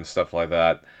card game, stuff like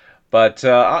that. But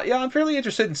yeah, I'm fairly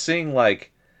interested in seeing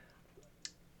like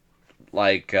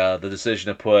the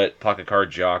decision to put Pocket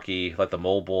Card Jockey, like the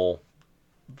mobile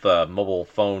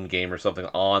phone game or something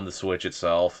on the Switch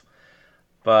itself.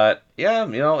 But yeah,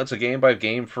 it's a game by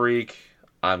Game Freak.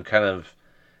 I'm kind of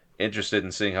interested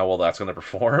in seeing how well that's going to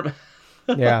perform.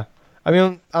 Yeah, I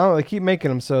mean, I don't know. They keep making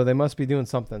them, so they must be doing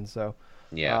something. So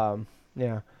yeah,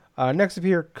 yeah. Next up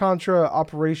here, Contra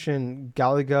Operation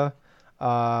Galaga.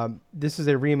 This is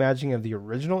a reimagining of the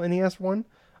original NES one.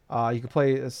 You can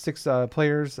play 6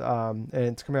 players, and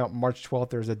it's coming out March 12th.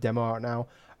 There's a demo out now.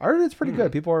 I heard it's pretty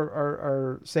good. People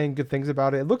are saying good things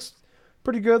about it. It looks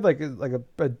pretty good, like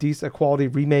a decent quality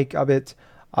remake of it.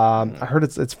 I heard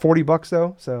it's $40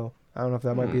 though, so I don't know if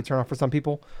that might be a turnoff for some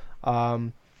people.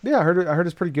 Yeah, I heard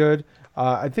it's pretty good.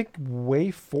 I think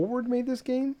Way Forward made this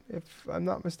game, if I'm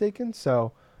not mistaken.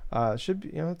 So it should be,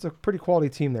 it's a pretty quality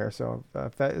team there. So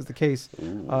if that is the case,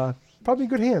 probably in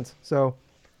good hands. So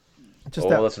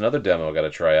that's another demo I got to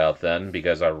try out then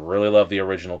because I really love the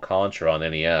original Contra on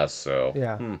NES. So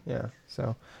yeah.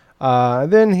 So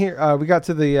then here we got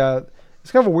to the.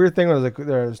 It's kind of a weird thing.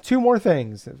 There's 2 more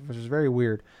things, which is very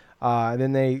weird.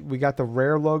 And then we got the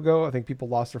Rare logo. I think people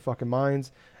lost their fucking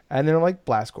minds. And then like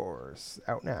Blast Corps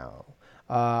out now.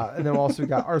 And then also we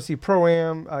got RC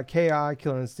Pro-Am, KI,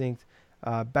 Killer Instinct,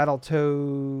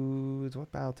 Battletoads.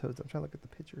 What Battletoads? I'm trying to look at the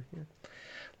picture here.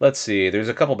 Let's see. There's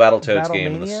a couple Battletoads Battle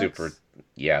games in the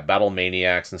Maniacs? Battle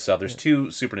Maniacs and stuff. There's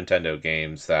 2 Super Nintendo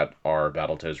games that are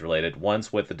Battletoads related.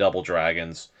 One's with the Double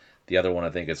Dragons. The other one I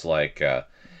think is like a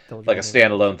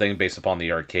standalone thing based upon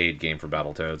the arcade game for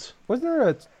Battletoads. Wasn't there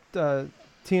a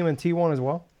TMNT one as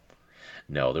well?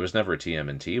 No, there was never a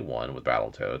TMNT one with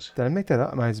Battletoads. Did I make that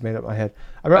up? I just made up in my head.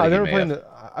 I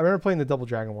remember playing the Double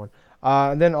Dragon one.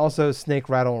 And then also Snake,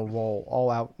 Rattle, and Roll,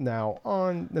 all out now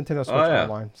on Nintendo Switch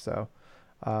Online. So,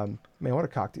 man, what a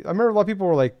cocktail! I remember a lot of people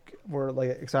were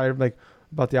excited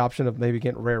about the option of maybe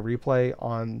getting Rare Replay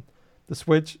on the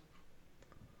Switch.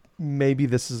 Maybe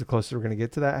this is the closest we're going to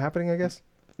get to that happening, I guess.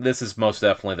 This is most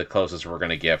definitely the closest we're going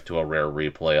to get to a Rare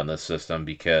Replay on this system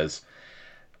because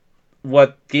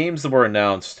what games that were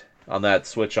announced on that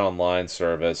Switch Online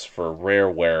service for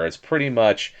Rareware is pretty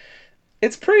much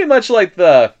like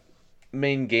the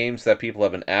main games that people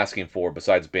have been asking for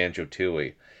besides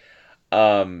Banjo-Tooie.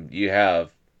 You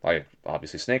have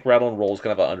obviously Snake, Rattle, and Roll is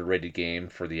kind of an underrated game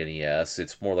for the NES.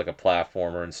 It's more like a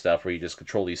platformer and stuff where you just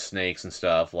control these snakes and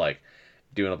stuff, like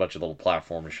doing a bunch of little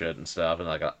platformer shit and stuff, and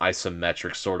like an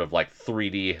isometric sort of like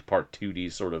 3D part 2D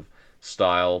sort of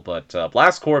style. But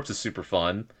Blast Corps is super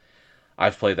fun.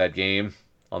 I've played that game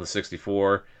on the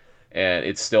 64, and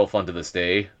it's still fun to this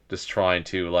day. Just trying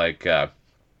to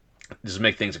just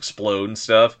make things explode and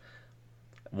stuff,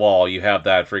 while you have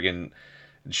that friggin'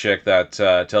 chick that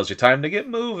tells you time to get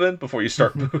moving before you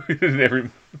start moving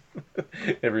in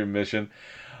every mission.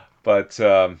 But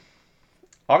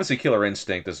obviously, Killer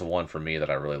Instinct is the one for me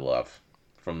that I really love.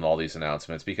 from all these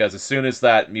announcements because as soon as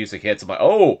that music hits, I'm like,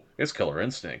 oh, it's Killer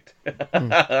Instinct.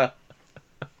 Hmm.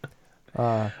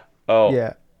 Uh, Oh,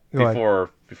 yeah. Go ahead.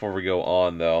 before we go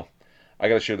on though, I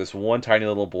gotta share this one tiny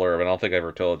little blurb, and I don't think I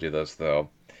ever told you this though.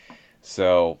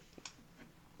 So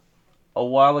a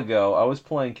while ago, I was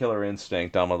playing Killer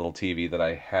Instinct on my little TV that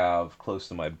I have close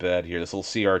to my bed here. This little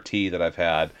CRT that I've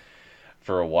had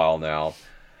for a while now.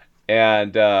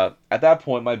 And at that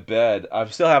point, my bed, I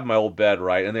still have my old bed,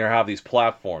 right? And they have these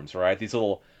platforms, right? Those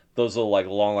little like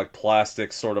long, like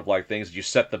plastic sort of like things. You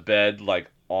set the bed like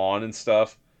on and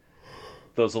stuff.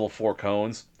 Those little four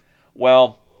cones.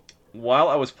 Well, while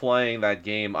I was playing that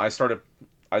game, I started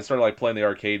like playing the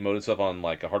arcade mode and stuff on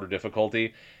like a harder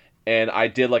difficulty, and I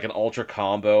did like an ultra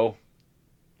combo.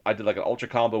 I did like an ultra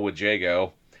combo with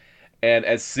Jago, and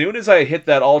as soon as I hit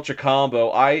that ultra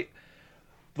combo, I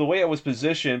the way I was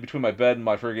positioned between my bed and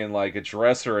my friggin' like a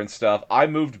dresser and stuff, I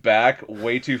moved back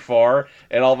way too far,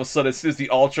 and all of a sudden, as soon as the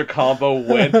ultra combo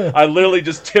went, I literally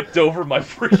just tipped over my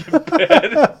freaking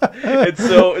bed, and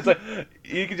so it's like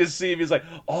you can just see me. It's like,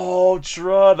 oh,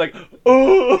 Trud, like,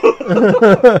 oh.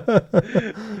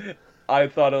 I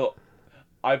thought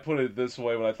I put it this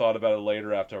way when I thought about it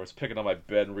later after I was picking up my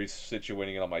bed and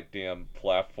resituating it on my damn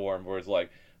platform, where it's like,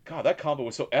 God, that combo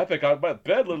was so epic. My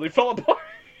bed literally fell apart.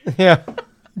 Yeah.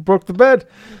 Broke the bed.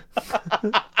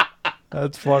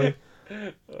 That's funny.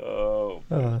 Oh,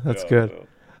 my That's God, good.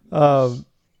 no.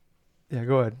 Yeah,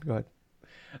 go ahead. Go ahead.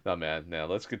 No, man. Now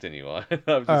let's continue on. I just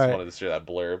All right. wanted to share that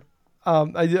blurb.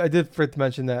 I did forget to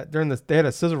mention that during this, they had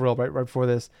a sizzle reel right before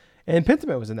this, and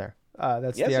Pentiment was in there.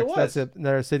 Yes, it That's was.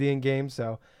 another Obsidian game,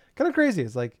 so kind of crazy.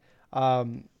 It's like,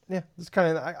 yeah, it's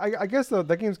kind of. I guess though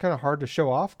that game's kind of hard to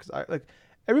show off because I like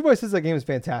everybody says that game is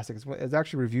fantastic. It's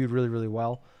actually reviewed really really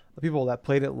well. The people that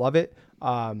played it love it.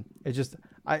 It's just,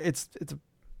 it's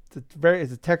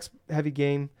a text heavy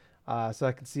game, so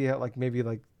I can see how like maybe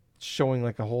like showing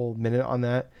like a whole minute on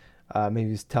that,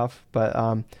 maybe it's tough, but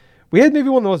we had maybe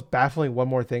one of the most baffling one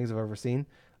more things I've ever seen.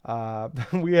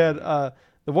 We had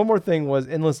the one more thing was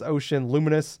Endless Ocean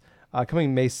Luminous,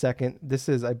 coming May 2nd. This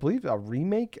is, I believe, a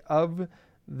remake of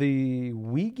the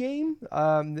Wii game.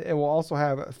 It will also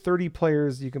have 30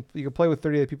 players. You can play with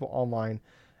 30 other people online,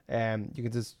 and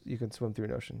you can swim through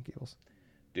an ocean, Gables.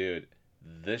 Dude,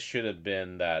 this should have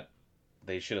been that.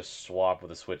 They should have swapped with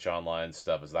the Switch Online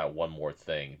stuff as that one more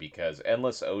thing because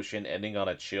Endless Ocean ending on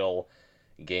a chill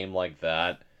game like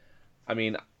that. I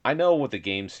mean, I know what the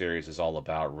game series is all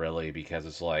about, really, because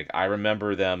it's like I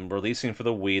remember them releasing for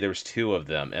the Wii. There was two of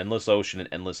them, Endless Ocean and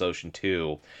Endless Ocean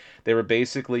Two. They were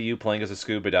basically you playing as a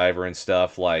scuba diver and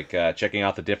stuff, like checking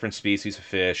out the different species of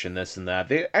fish and this and that.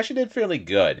 They actually did fairly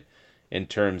good in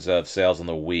terms of sales on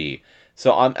the Wii.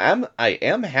 So I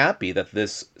am happy that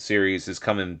this series is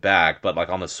coming back, but like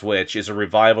on the Switch, is a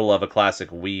revival of a classic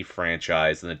Wii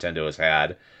franchise that Nintendo has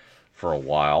had for a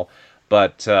while.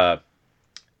 But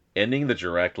ending the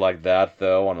direct like that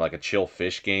though on like a chill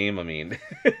fish game, I mean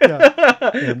Yeah,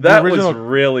 yeah. The that was original,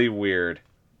 really weird.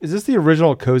 is this the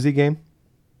original Cozy game?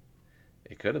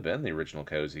 It could have been the original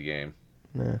Cozy game.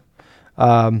 Yeah.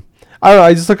 I don't know.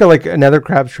 I just look at like another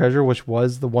Crab's Treasure, which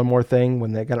was the one more thing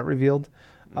when they got it revealed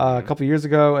a couple years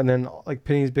ago, and then like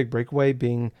Penny's Big Breakaway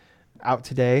being out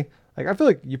today. Like I feel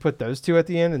like you put those two at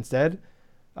the end instead.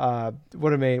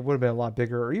 Would have been a lot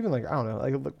bigger, or even like I don't know,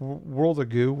 like World of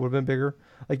Goo would have been bigger.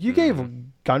 Like you gave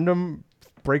Gundam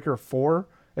Breaker 4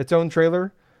 its own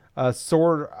trailer,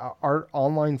 Sword Art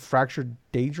Online Fractured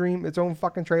Daydream its own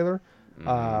fucking trailer.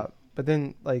 But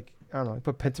then like I don't know, you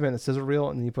put Pentiment in a sizzle reel,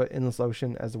 and then you put Endless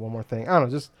Ocean as the one more thing. I don't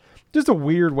know, just a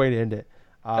weird way to end it.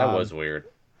 That was weird.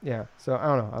 Yeah, so I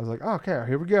don't know. I was like, oh, okay,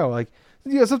 here we go. Like,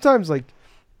 yeah, sometimes like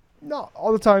not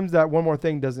all the times that one more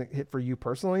thing doesn't hit for you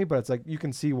personally, but it's like you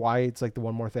can see why it's like the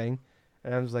one more thing,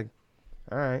 and I'm just like,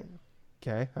 all right,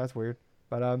 okay, that's weird,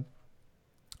 but I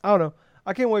don't know.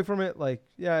 I can't wait from it. Like,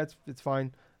 yeah, it's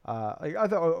fine. Like I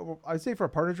thought, I'd say for a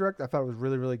partner direct, I thought it was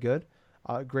really really good.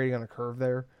 Grading on a curve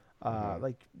there.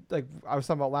 Like I was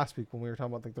talking about last week when we were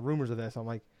talking about like the rumors of this. I'm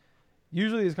like,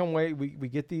 usually these come way we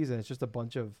get these and it's just a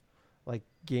bunch of like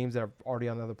games that are already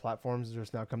on other platforms that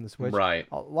just now come to Switch. Right.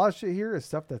 A lot of shit here is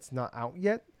stuff that's not out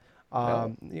yet.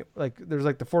 No. Like there's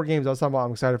like the 4 games I was talking about.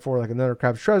 I'm excited for, like another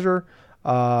Crab's Treasure,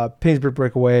 Penny's Big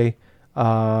Breakaway,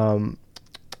 Star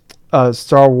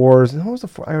Wars. And what was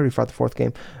I already fought the 4th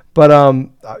game, but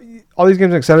all these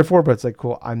games I'm excited for. But it's like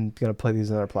cool. I'm gonna play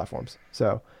these on other platforms.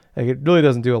 So like, it really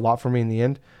doesn't do a lot for me in the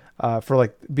end. For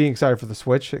like being excited for the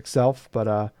Switch itself, but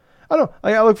I don't know.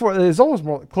 I look for it's almost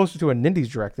more closer to a Nindies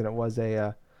Direct than it was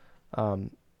an really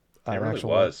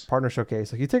actual was. partner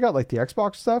showcase. Like you take out like the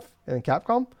Xbox stuff and then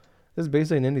Capcom, this is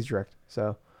basically an Indies Direct.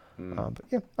 So But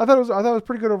yeah, I thought it was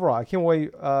pretty good overall. I can't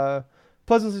wait.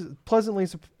 Pleasantly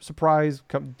surprised.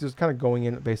 Just kind of going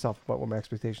in based off what my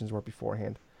expectations were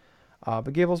beforehand.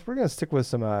 But Gables, we're gonna stick with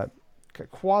some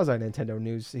quasi Nintendo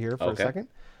news here for a Okay. second.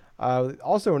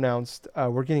 Also announced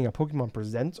we're getting a Pokemon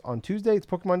Presents on Tuesday. It's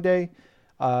Pokemon Day.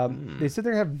 They said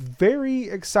they're gonna have very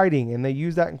exciting, and they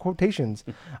use that in quotations,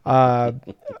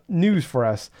 news for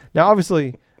us. Now,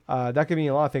 obviously, that could mean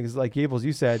a lot of things. Like Gables,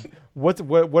 you said, what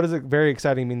does it very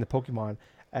exciting mean to Pokemon?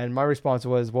 And my response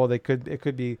was, well, it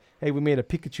could be, hey, we made a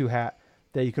Pikachu hat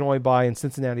that you can only buy in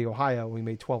Cincinnati, Ohio. We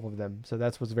made 12 of them, so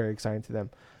that's what's very exciting to them,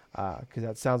 because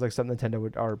that sounds like something Nintendo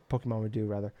would, or Pokemon would do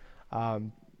rather.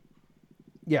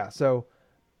 Yeah, so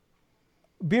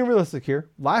being realistic here,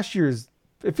 last year's,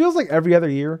 it feels like every other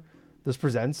year this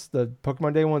presents, the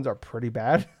Pokemon Day ones are pretty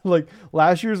bad. Like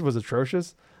last year's was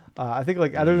atrocious. I think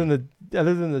like other than the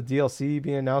DLC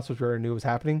being announced, which we already knew was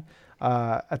happening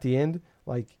at the end,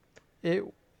 it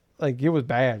it was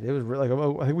bad. It was like,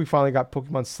 I think we finally got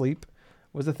Pokemon Sleep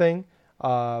was the thing,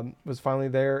 was finally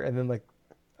there, and then like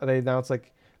they announced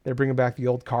like they're bringing back the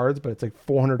old cards, but it's like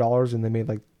 $400, and they made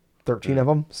like 13 of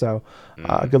them. So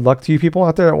good luck to you people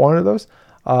out there that wanted those.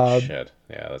 Shit.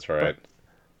 Yeah, that's right.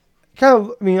 Kind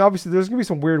of, I mean, obviously there's gonna be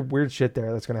some weird shit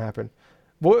there that's gonna happen.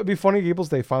 What would be funny, Gables?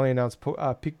 They finally announced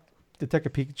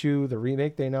Detective Pikachu, the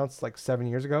remake. They announced like 7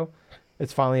 years ago.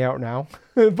 It's finally out now.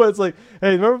 But it's like,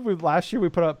 hey, remember last year we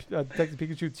put up Detective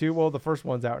Pikachu 2? Well, the first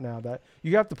one's out now. That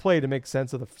you have to play to make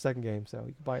sense of the second game, so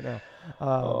you can buy it now.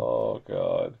 Oh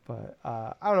God. But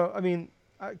I don't know. I mean,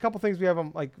 a couple things we have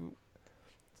them like.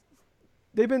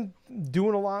 They've been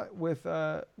doing a lot with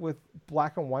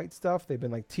black and white stuff. They've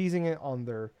been like teasing it on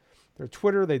their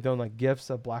Twitter. They've done like GIFs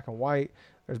of black and white.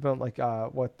 There's been like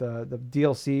what the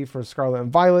DLC for Scarlet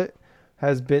and Violet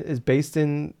is based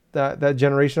in that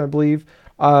generation, I believe.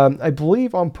 I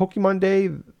believe on Pokemon Day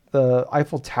the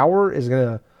Eiffel Tower is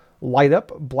gonna light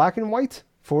up black and white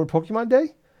for Pokemon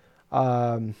Day.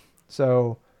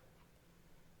 So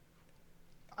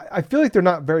I feel like they're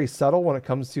not very subtle when it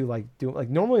comes to like doing, like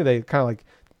normally they kind of like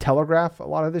telegraph a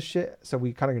lot of this shit, so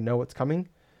we kind of know what's coming.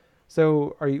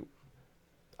 So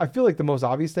I feel like the most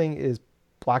obvious thing is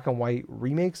black and white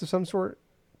remakes of some sort,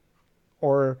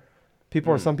 or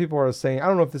some people are saying, I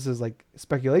don't know if this is like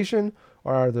speculation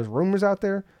or are there rumors out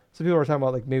there. Some people are talking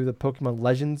about like maybe the Pokemon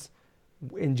Legends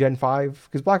in Gen 5,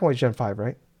 because black and white is Gen 5,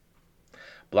 right?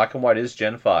 Black and white is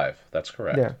Gen 5. That's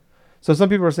correct. Yeah. So some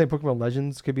people are saying Pokemon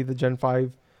Legends could be the Gen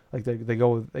 5. Like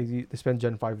they spend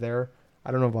Gen 5 there.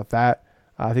 I don't know about that.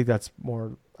 I think that's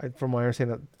more, from my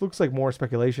understanding, that looks like more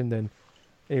speculation than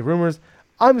any rumors.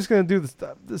 I'm just going to do this.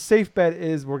 The safe bet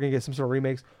is we're going to get some sort of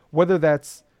remakes, whether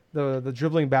that's the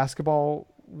dribbling basketball.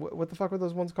 What the fuck were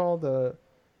those ones called? The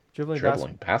dribbling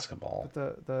basketball.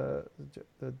 The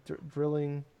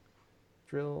drilling.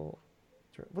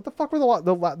 What the fuck were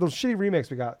those shitty remakes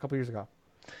we got a couple years ago?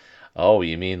 Oh,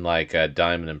 you mean like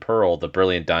Diamond and Pearl, the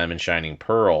Brilliant Diamond Shining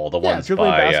Pearl, the ones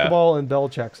dribbling by basketball and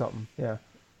Belichick something. Yeah.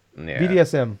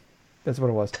 BDSM. That's what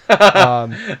it was.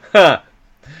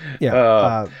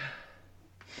 Yeah.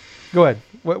 Go ahead.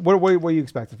 What are you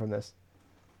expecting from this?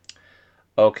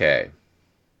 Okay.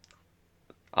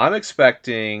 I'm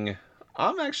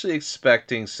actually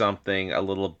expecting something a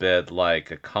little bit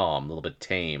like a calm, a little bit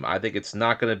tame. I think it's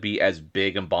not going to be as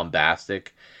big and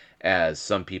bombastic as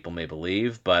some people may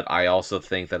believe, but I also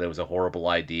think that it was a horrible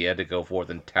idea to go forth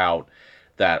and tout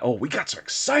that, oh, we got some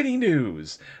exciting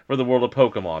news for the world of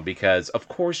Pokemon, because of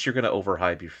course you're going to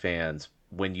overhype your fans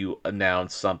when you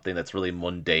announce something that's really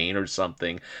mundane or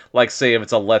something. Like, say, if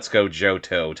it's a Let's Go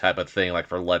Johto type of thing, like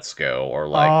for Let's Go, or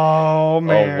like, oh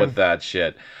man, with that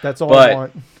shit. That's all I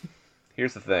want.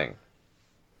 Here's the thing.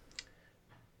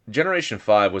 Generation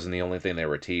 5 wasn't the only thing they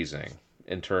were teasing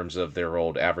in terms of their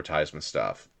old advertisement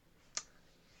stuff.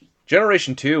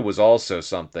 Generation 2 was also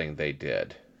something they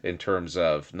did in terms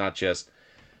of not just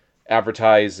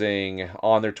advertising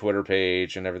on their Twitter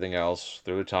page and everything else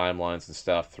through the timelines and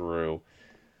stuff, through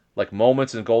like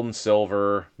moments in Gold and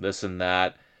Silver, this and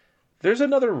that. There's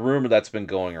another rumor that's been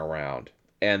going around,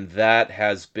 and that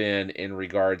has been in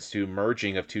regards to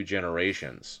merging of two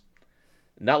generations.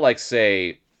 Not like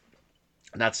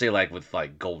like with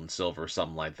like Gold and Silver or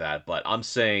something like that, but I'm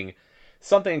saying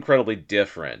something incredibly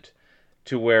different,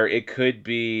 to where it could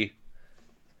be,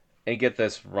 and get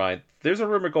this right, there's a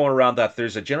rumor going around that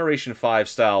there's a Generation 5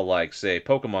 style, like, say,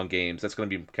 Pokemon games that's going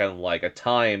to be kind of like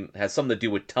has something to do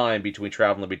with time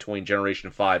traveling between Generation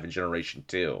 5 and Generation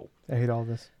 2. I hate all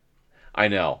this. I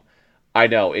know.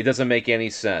 It doesn't make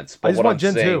any sense. But I just what want I'm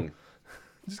Gen saying, 2.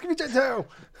 Just give me Gen 2.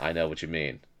 I know what you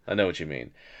mean.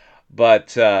 But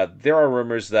there are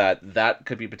rumors that that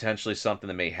could be potentially something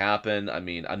that may happen. I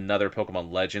mean, another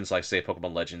Pokemon Legends, like say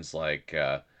Pokemon Legends, like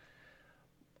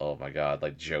oh my god,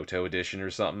 like Johto edition or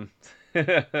something.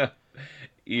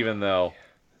 even though,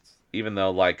 even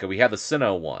though like we have the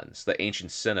Sinnoh ones, the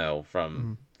ancient Sinnoh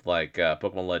from Mm. like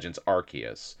Pokemon Legends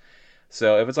Arceus.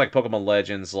 So if it's like Pokemon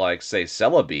Legends, like say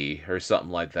Celebi or something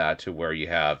like that, to where you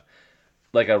have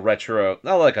like a retro,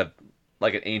 not like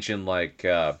an ancient like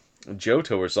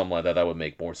Johto or something like that, that would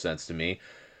make more sense to me.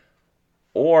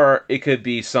 Or it could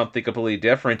be something completely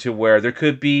different, to where there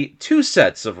could be two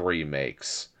sets of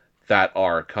remakes that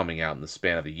are coming out in the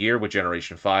span of a year with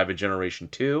Generation 5 and Generation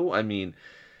 2. I mean,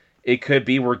 it could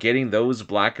be we're getting those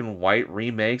black and white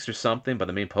remakes or something by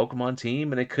the main Pokemon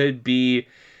team, and it could be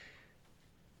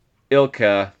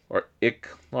Ilka or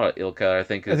not Ilka. I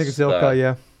think I think it's it's Ilka. the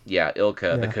Yeah. yeah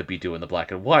Ilka that Yeah. could be doing the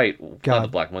black and white, not the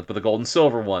God, black and white, but the gold and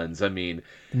silver ones. I mean,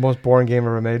 the most boring game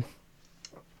ever made.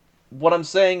 what I'm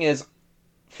saying is,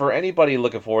 for anybody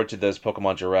looking forward to this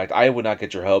Pokemon Direct, I would not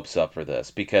get your hopes up for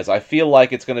this, because I feel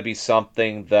like it's going to be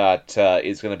something that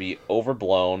is going to be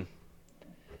overblown.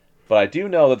 But I do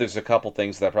know that there's a couple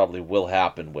things that probably will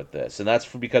happen with this, and that's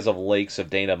because of leaks of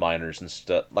data miners and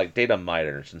stuff, like data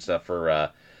miners and stuff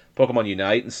for Pokemon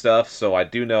Unite and stuff. So I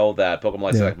do know that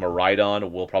Pokemon Yeah. like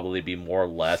Miraidon will probably be more or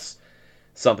less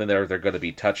something they're going to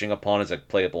be touching upon as a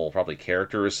playable probably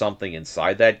character or something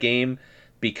inside that game,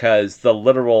 because the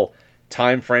literal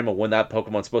time frame of when that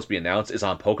Pokemon's supposed to be announced is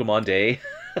on Pokemon Day.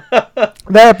 That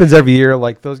happens every year.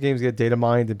 Like those games get data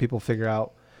mined and people figure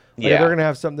out. Like they're Yeah, gonna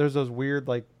have some. There's those weird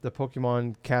like the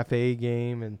Pokemon Cafe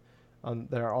game and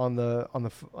they're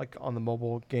like on the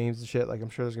mobile games and shit. Like I'm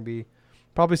sure there's gonna be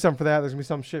probably some for that. There's gonna be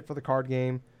some shit for the card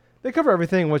game. They cover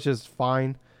everything, which is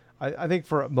fine. I think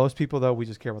for most people though, we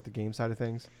just care about the game side of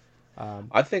things.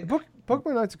 I think. Pokemon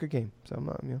Unite's a good game, so I'm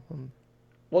not. Well, I'm fine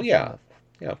with yeah, it.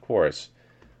 yeah, of course.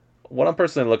 What I'm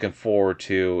personally looking forward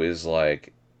to is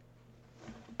like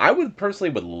I would personally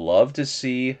would love to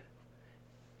see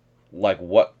like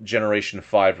what Generation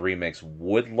 5 remakes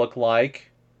would look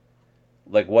like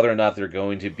whether or not they're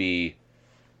going to be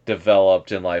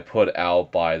developed and like put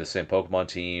out by the same Pokemon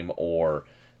team or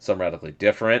some radically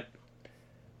different.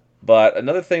 But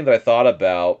another thing that I thought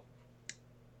about,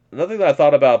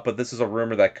 but this is a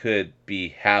rumor that could be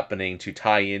happening to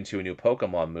tie into a new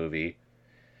Pokemon movie,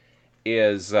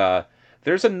 is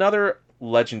there's another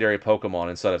legendary Pokemon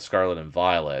inside of Scarlet and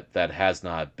Violet that has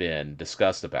not been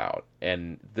discussed about,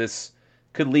 and this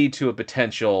could lead to a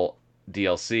potential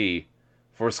DLC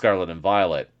for Scarlet and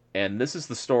Violet. And this is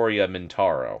the story of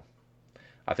Mintaro.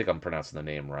 I think I'm pronouncing the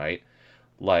name right.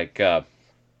 Like,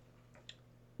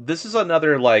 this is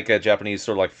another like a Japanese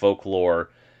sort of like folklore,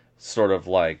 sort of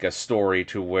like a story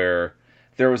to where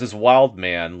there was this wild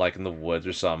man like in the woods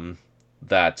or something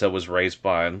that was raised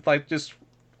by and like just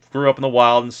grew up in the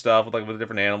wild and stuff with like with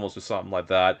different animals or something like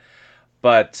that.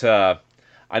 But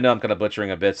I know I'm kind of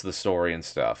butchering a bits of the story and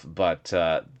stuff, but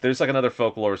there's like another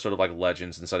folklore sort of like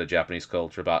legends inside of Japanese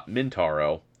culture about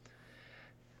Mintaro,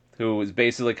 who is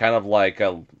basically kind of like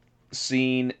a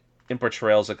seen in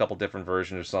portrayals a couple different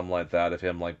versions or something like that of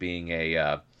him like being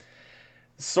a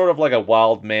sort of like a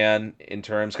wild man in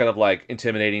terms kind of like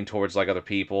intimidating towards like other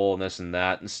people and this and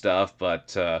that and stuff,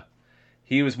 but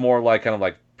he was more like kind of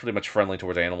like pretty much friendly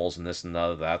towards animals and this and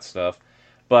that stuff.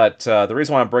 But the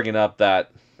reason why I'm bringing up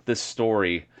that this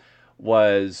story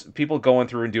was people going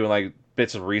through and doing like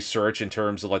bits of research in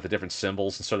terms of like the different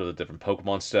symbols and sort of the different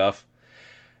Pokemon stuff.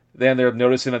 Then they're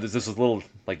noticing that there's this little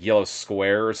like yellow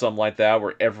square or something like that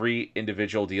where every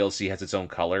individual DLC has its own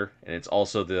color, and it's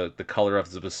also the color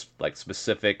of the like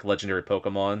specific legendary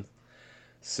Pokemon.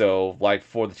 So like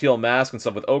for the teal mask and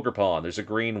stuff with Ogerpon, there's a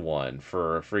green one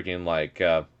for freaking like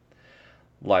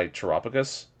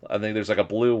Terapagos. I think there's like a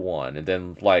blue one, and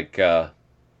then like for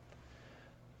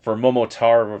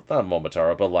Momotaro, not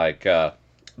Momotaro, but like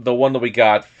the one that we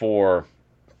got for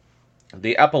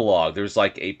the epilogue, there's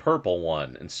like a purple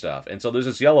one and stuff, and so there's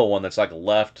this yellow one that's like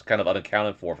left kind of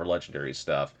unaccounted for legendary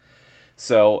stuff.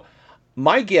 So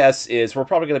my guess is we're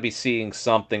probably going to be seeing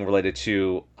something related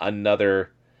to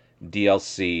another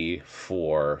DLC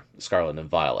for Scarlet and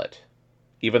Violet,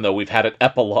 even though we've had an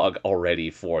epilogue already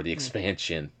for the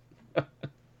expansion.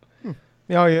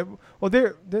 Yeah, oh, yeah. Well,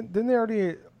 didn't they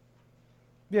already?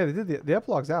 Yeah, they did. The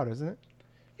epilogue's out, isn't it?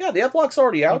 Yeah, the epilogue's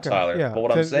already out, Okay. Tyler. Yeah. But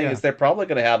what I'm saying Yeah. is they're probably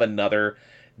going to have another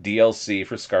DLC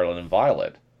for Scarlet and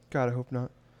Violet. God, I hope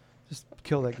not. Just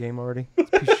kill that game already.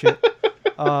 It's a piece of shit.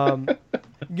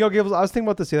 Gables, I was thinking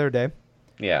about this the other day.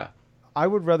 Yeah. I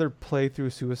would rather play through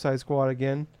Suicide Squad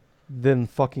again than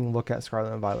fucking look at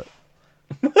Scarlet and Violet.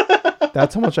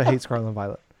 That's how much I hate Scarlet and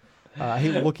Violet. I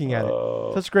hate looking at it.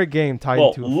 Uh, Such a great game tied well,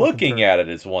 into a fucking looking turret. at it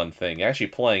is one thing. Actually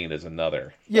playing it is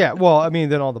another. Yeah, well, I mean,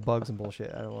 then all the bugs and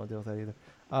bullshit. I don't want to deal with that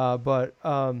either. But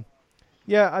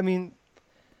yeah, I mean,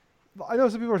 I know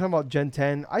some people are talking about Gen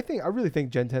 10. I really think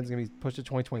Gen 10 is going to be pushed to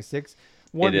 2026.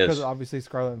 One, It because is. of obviously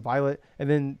Scarlet and Violet, and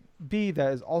then B,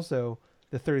 that is also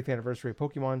the 30th anniversary of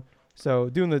Pokemon. So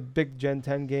doing the big Gen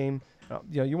 10 game,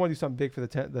 you want to do something big for the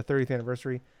 30th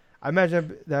anniversary. I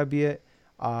imagine that would be it.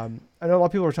 I know a lot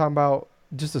of people are talking about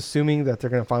just assuming that they're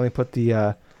going to finally put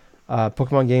the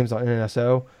Pokemon games on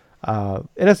NSO.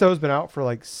 NSO has been out for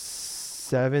like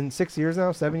 7 years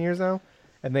now,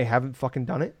 and they haven't fucking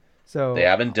done it. So They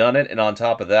haven't done it, and on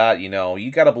top of that, you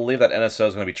got to believe that NSO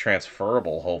is going to be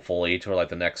transferable, hopefully, to like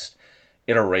the next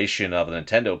iteration of a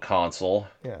Nintendo console.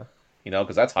 yeah,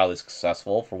 Because that's highly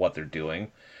successful for what they're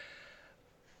doing.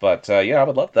 But yeah, I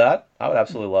would love that. I would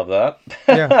absolutely love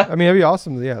yeah. that. I mean, it'd be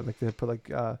awesome. Yeah, like they put like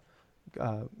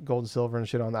gold and silver and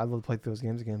shit on. I'd love to play those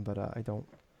games again, but I don't.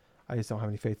 I just don't have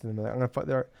any faith in them.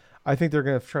 I think they're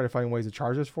gonna try to find ways to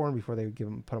charge us for them before they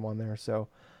put them on there. So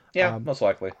Yeah, um, most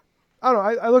likely. I don't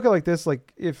know. I look at it like this.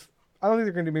 Like if I don't think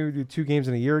they're going to maybe do 2 games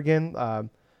in a year again.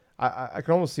 I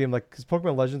can almost see them like because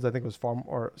Pokemon Legends I think was far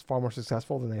more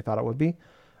successful than they thought it would be.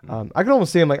 I can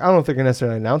almost see them like I don't know if they're going to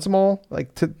necessarily announce them all like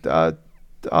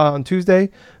on Tuesday,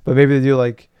 but maybe they do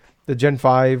like the Gen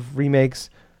 5 remakes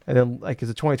and then like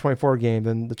it's a 2024 game.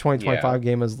 Then the 2025 Yeah.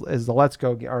 game is the Let's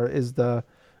Go or is the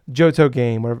Johto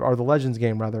game or the Legends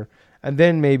game rather, and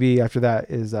then maybe after that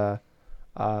is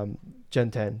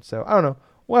Gen 10. So I don't know.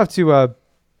 We'll have to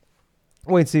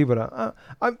wait and see, but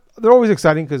they're always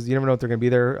exciting because you never know if they're going to be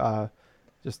there.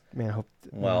 Just man, I hope.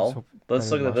 Well, let's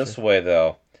better look at than it last this way,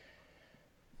 though.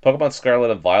 Pokemon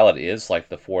Scarlet and Violet is like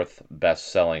the 4th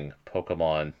best-selling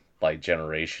Pokemon like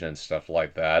generation and stuff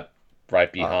like that,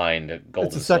 right behind Gold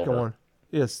It's the and second Silver. one.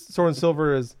 Yes, Sword and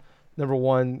Silver is number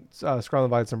 1. Scarlet and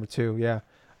Violet's number 2. Yeah.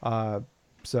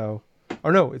 So,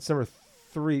 or no, it's number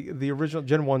 3. The original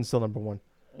Gen 1 is still number 1.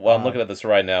 Well, I'm looking at this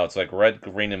right now. It's like Red,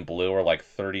 Green, and Blue are like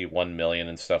 31 million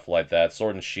and stuff like that.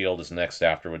 Sword and Shield is next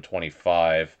after with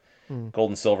 25. Hmm. Gold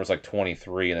and Silver is like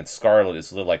 23, and then Scarlet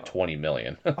is like 20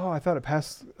 million. Oh, I thought it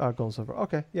passed Gold and Silver.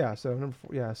 Okay, yeah. So number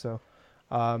 4. Yeah. So,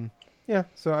 yeah.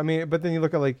 So I mean, but then you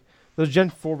look at like those Gen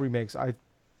 4 remakes.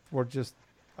 Were just,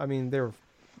 I mean, they were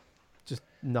just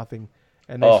nothing,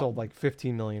 and they Oh, sold like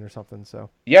 15 million or something. So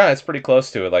yeah, it's pretty close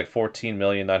to it, like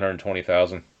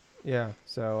 14,920,000. yeah.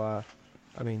 So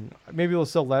I mean, maybe it'll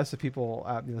sell less if people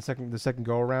the second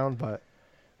go around, but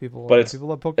But it's people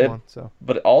love it, Pokemon. So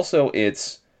but also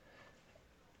it's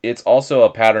also a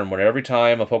pattern where every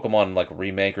time a Pokemon like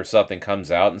remake or something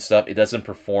comes out and stuff, it doesn't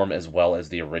perform as well as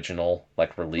the original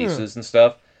like yeah, releases and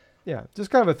stuff. yeah, just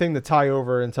kind of a thing to tie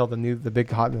over until the big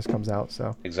hotness comes out.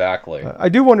 So Exactly. I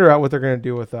do wonder what they're gonna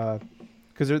do with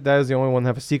because that is the only one to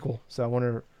have a sequel. So I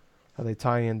wonder how they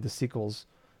tie in the sequels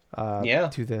Yeah.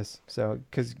 to this. So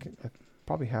because I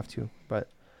probably have to, but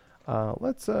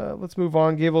let's move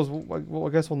on. Gables, I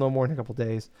guess we'll know more in a couple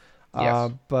days.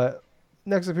 Yes. But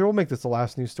next up here, we'll make this the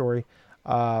last news story.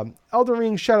 Elden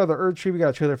Ring Shadow of the Erd Tree. We got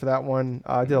a trailer for that one.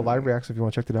 I did a live reaction. So if you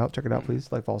want to check it out,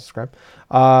 please like, follow, subscribe.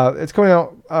 It's coming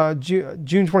out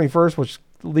June 21st, which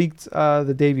leaked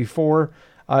the day before.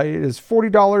 It is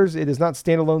 $40. It is not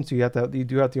standalone, so you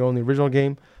do have to own the original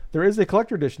game. There is a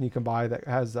collector edition you can buy that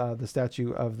has the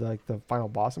statue of the final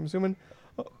boss, I'm assuming.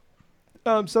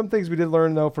 Some things we did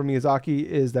learn though from Miyazaki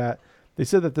is that they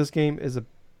said that this game is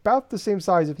about the same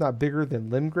size, if not bigger, than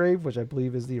Limgrave, which I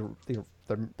believe is the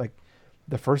like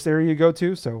the first area you go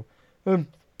to. So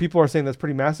people are saying that's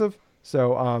pretty massive.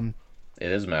 So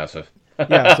It is massive.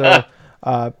 yeah. So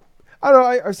I don't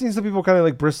know. I've seen some people kind of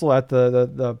like bristle at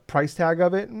the price tag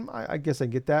of it, and I guess I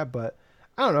get that, but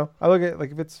I don't know. I look at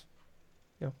like if it's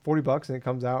 $40 and it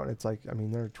comes out and it's like I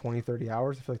mean they're 20, 30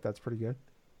 hours. I feel like that's pretty good.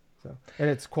 So and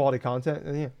it's quality content,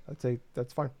 and yeah, I'd say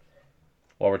that's fine.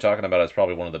 What we're talking about is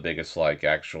probably one of the biggest like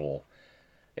actual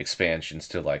expansions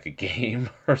to like a game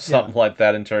or Yeah, something like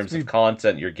that in it's terms gonna of be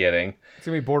content you're getting. it's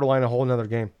gonna be borderline a whole another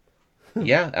game.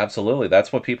 Yeah, absolutely.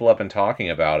 That's what people have been talking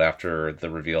about after the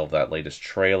reveal of that latest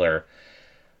trailer,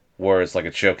 where it's like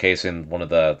it's showcasing one of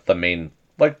the main,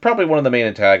 like probably one of the main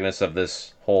antagonists of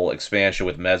this whole expansion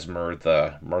with Mesmer,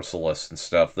 the Merciless and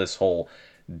stuff. This whole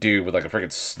dude with like a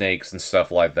freaking snakes and stuff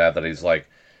like that he's like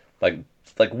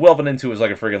like woven into is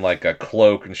like a freaking like a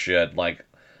cloak and shit, like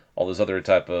all this other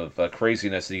type of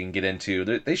craziness that you can get into.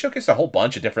 They showcased a whole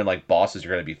bunch of different like bosses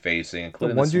you're going to be facing, The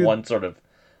including one this dude, one sort of go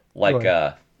like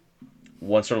ahead.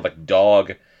 one sort of like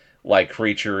dog like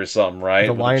creature or something, right?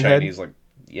 The With a lion head. Chinese like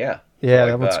yeah, Yeah,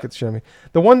 like that one's that. good to show me.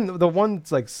 The one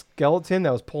like skeleton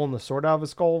that was pulling the sword out of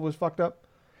his skull was fucked up.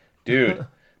 Dude,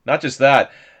 not just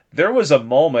that. There was a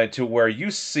moment to where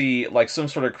you see like some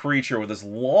sort of creature with this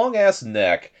long ass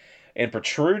neck and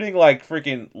protruding like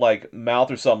freaking like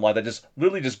mouth or something like that, just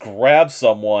literally just grabs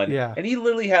someone, Yeah, and he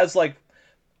literally has like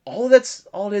all it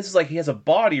is like he has a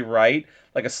body, right?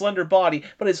 Like a slender body,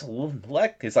 but his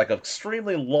leg is like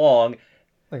extremely long,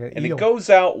 like an and it eel. goes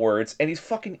outwards, and he's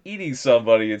fucking eating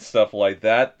somebody and stuff like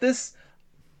that. This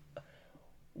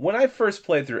When I first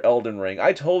played through Elden Ring,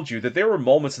 I told you that there were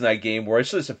moments in that game where it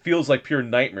feels like pure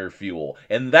nightmare fuel,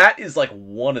 and that is like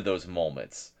one of those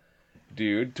moments,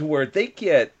 dude, to where they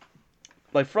get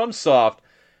like FromSoft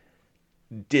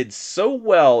did so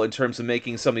well in terms of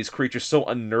making some of these creatures so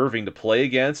unnerving to play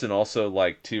against and also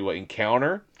like to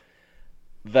encounter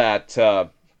that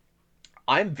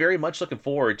I'm very much looking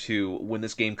forward to when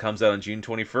this game comes out on June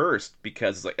 21st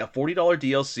because it's like a $40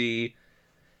 DLC.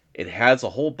 It has a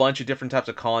whole bunch of different types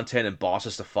of content and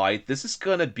bosses to fight. This is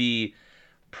going to be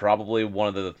probably one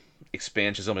of the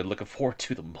expansions I'm looking forward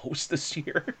to the most this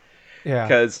year. Yeah,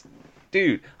 Because,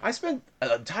 dude, I spent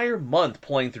an entire month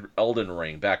playing through Elden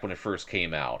Ring back when it first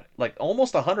came out. Like,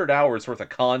 almost 100 hours worth of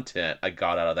content I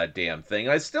got out of that damn thing.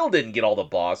 And I still didn't get all the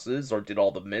bosses or did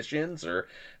all the missions or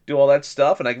do all that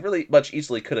stuff. And I really much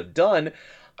easily could have done.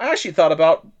 I actually thought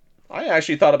about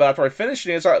after I finished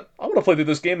it, I want to play through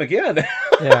this game again.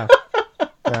 yeah,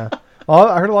 yeah. Well,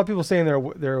 I heard a lot of people saying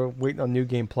they're waiting on New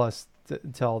Game Plus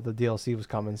until the DLC was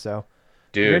coming. So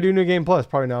if you're gonna Dude, do New Game Plus,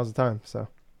 probably now's the time. So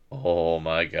oh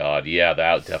my god. Yeah,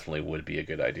 that definitely would be a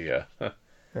good idea.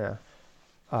 yeah,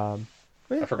 um,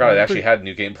 I yeah, forgot it actually had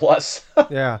New Game Plus.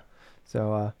 yeah.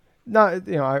 So not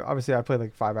I obviously I played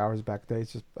like 5 hours back then.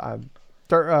 It's just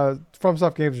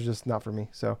FromSoft games are just not for me.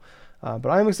 So, but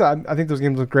I'm excited. I think those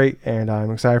games look great, and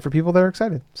I'm excited for people that are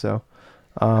excited. So,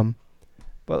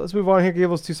 but let's move on here,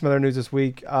 Gables, to some other news this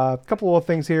week. A couple of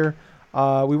things here.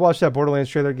 We watched that Borderlands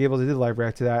trailer, Gables. I did a live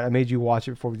react to that. I made you watch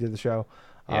it before we did the show.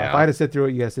 If Yeah. I had to sit through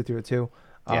it, you guys sit through it too.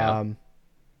 Yeah.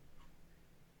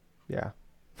 Yeah.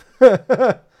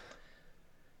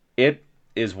 It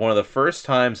is one of the first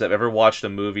times I've ever watched a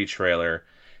movie trailer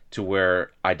to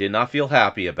where I did not feel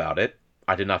happy about it.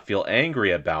 I did not feel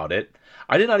angry about it.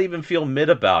 I did not even feel mid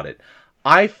about it.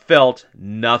 I felt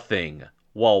nothing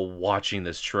while watching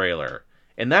this trailer.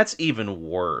 And that's even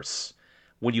worse.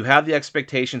 When you have the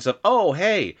expectations of, oh,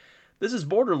 hey, this is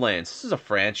Borderlands. This is a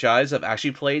franchise I've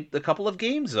actually played a couple of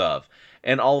games of.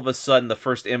 And all of a sudden, the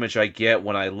first image I get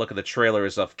when I look at the trailer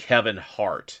is of Kevin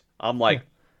Hart. I'm like,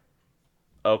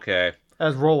 okay.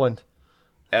 As Roland.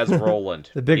 As Roland.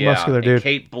 The big Yeah, muscular and dude.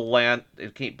 Kate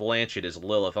Blanchett is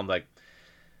Lilith. I'm like,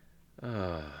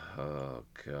 oh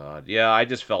god. Yeah, I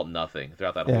just felt nothing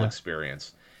throughout that whole Yeah.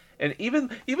 experience. And even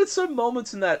some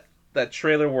moments in that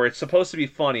trailer where it's supposed to be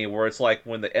funny, where it's like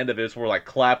when the end of it is where like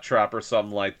Claptrap or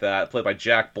something like that, played by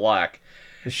Jack Black.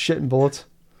 Just shitting bullets.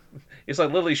 It's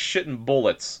like literally shitting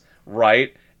bullets,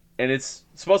 right? And it's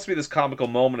supposed to be this comical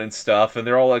moment and stuff, and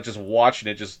they're all like just watching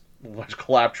it, just watch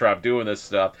Claptrap doing this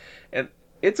stuff. And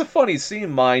it's a funny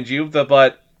scene, mind you,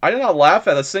 but I did not laugh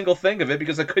at a single thing of it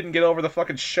because I couldn't get over the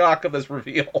fucking shock of this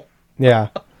reveal. Yeah.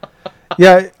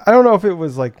 Yeah, I don't know if it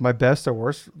was like my best or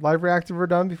worst live react I've ever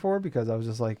done before because I was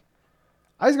just like,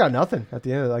 I just got nothing at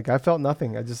the end of it. Like, I felt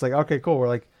nothing. I just like, okay, cool. We're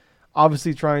like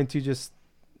obviously trying to just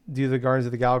do the Guardians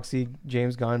of the Galaxy,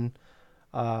 James Gunn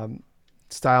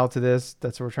style to this.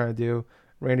 That's what we're trying to do.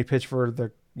 Randy Pitchford,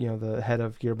 the head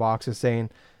of Gearbox, is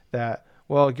saying that,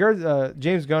 well,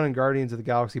 James Gunn and Guardians of the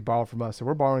Galaxy borrowed from us, so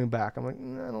we're borrowing back. I'm like,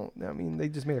 I mean, they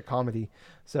just made a comedy,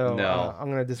 so No. I'm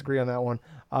gonna disagree on that one.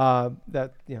 I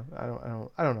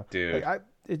don't know, Dude. Like,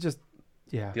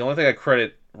 yeah, The only thing I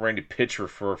credit Randy Pitchford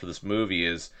for this movie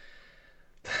is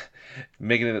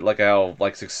making it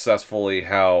like successfully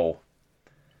how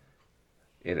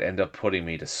it ended up putting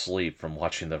me to sleep from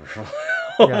watching the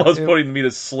putting me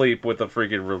to sleep with the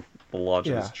freaking launch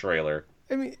of Yeah. this trailer.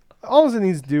 I mean, all it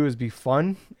needs to do is be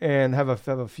fun and have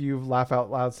a few laugh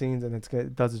out loud scenes, and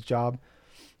it does its job.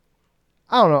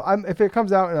 I don't know. If it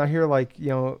comes out and I hear like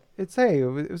it's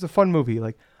it was a fun movie,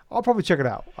 like I'll probably check it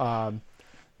out.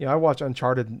 I watched the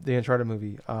Uncharted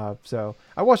movie. So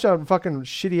I watched a fucking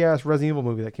shitty ass Resident Evil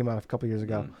movie that came out a couple years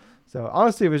ago. So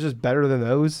honestly, if it's just better than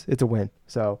those, it's a win.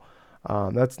 So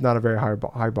that's not a very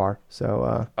high bar.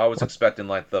 So I was expecting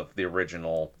like the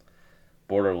original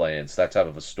Borderlands, that type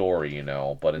of a story,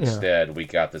 but instead we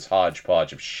got this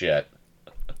hodgepodge of shit.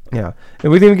 yeah,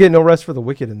 and we didn't even get no rest for the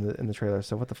Wicked in the trailer.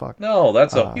 So what the fuck? No,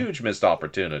 that's a huge missed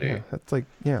opportunity. Yeah, that's like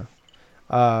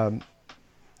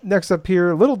next up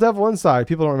here, Little Devil Inside.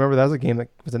 People don't remember that was a game that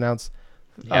was announced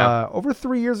over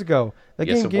 3 years ago. That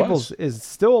Yes, game, it Gables, was. is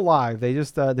still alive. They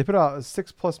just they put out a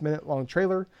 6+ minute long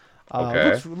trailer.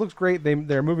 Okay. Looks great.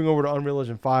 They're moving over to Unreal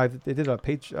Engine 5. They did a not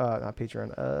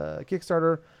Patreon,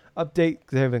 Kickstarter update.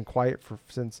 They have been quiet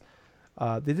since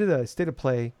they did a state of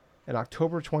play in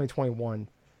October 2021,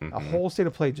 a whole state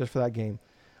of play just for that game.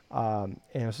 And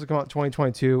it's supposed to come out in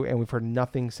 2022, and we've heard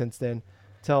nothing since then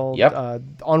till Yep.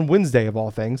 on Wednesday of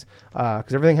all things,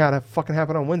 because everything had to fucking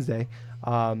happen on Wednesday.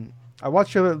 I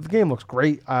watched the game. Looks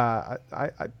great.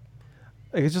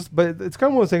 It's just, but it's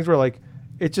kind of one of those things where like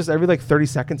it's just every like 30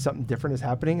 seconds something different is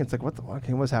happening. It's like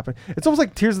what's happening? It's almost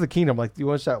like Tears of the Kingdom. Like you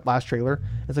watch that last trailer.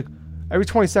 It's like every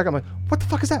 20 seconds I'm like, what the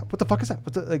fuck is that? What the fuck is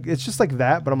that? Like it's just like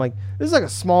that. But I'm like, this is like a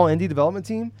small indie development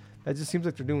team that just seems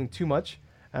like they're doing too much.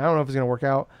 And I don't know if it's gonna work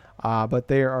out. But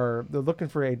they're looking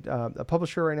for a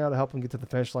publisher right now to help them get to the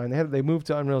finish line. They moved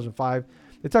to Unreal Engine 5.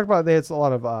 They talked about they had a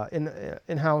lot of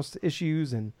in-house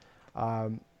issues and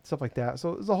stuff like that.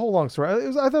 So it was a whole long story.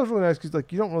 I thought it was really nice because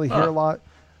like you don't really hear a lot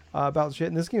about shit.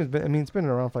 And this game has been, I mean, it's been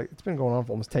around for it's been going on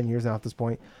for almost 10 years now at this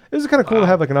point. It was kind of cool to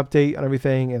have like an update on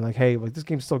everything and like, hey, like this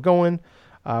game's still going.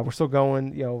 We're still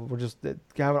going. You know, we're just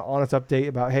having an honest update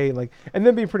about hey, like, and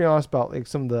then being pretty honest about like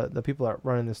some of the people that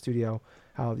run in the studio,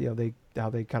 how they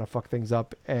kind of fuck things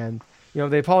up, and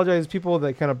they apologize to people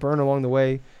that kind of burn along the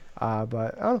way.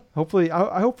 But I don't know, hopefully,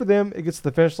 I hope for them it gets to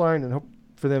the finish line, and hope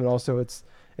for them also it's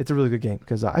a really good game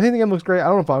because I think the game looks great. I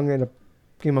don't know if I'm going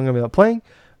to be playing,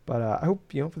 but I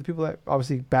hope for the people that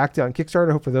obviously backed it on Kickstarter.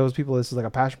 I hope for those people this is like a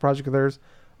passion project of theirs.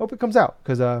 I hope it comes out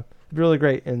because it'd be really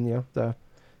great, and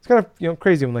it's kind of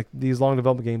crazy when like these long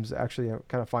development games actually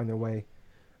kind of find their way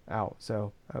out.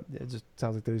 So it just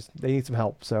sounds like they need some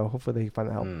help. So hopefully they find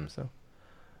the help. So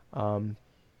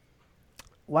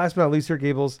last but not least here,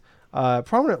 Gables,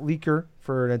 prominent leaker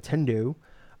for Nintendo,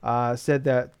 said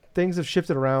that things have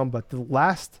shifted around, but the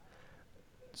last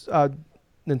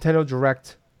Nintendo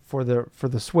Direct for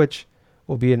the Switch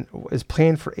is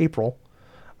planned for April.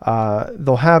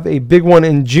 They'll have a big one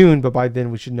in June, but by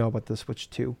then we should know about the Switch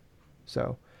 2.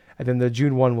 So, and then the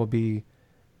June one will be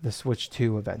the Switch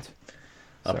 2 event.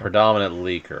 A predominant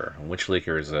leaker. Which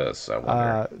leaker is this? I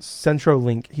wonder.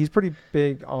 CentroLink. He's pretty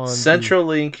big on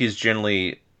CentroLink. He's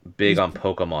generally big on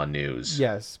Pokemon news.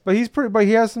 Yes, but he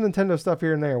has some Nintendo stuff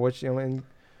here and there, which and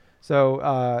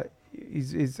so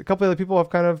he's a couple other people have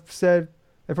kind of said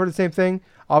they've heard the same thing.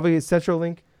 Obviously,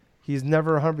 CentroLink. He's not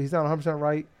 100%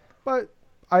 right, but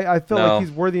I feel like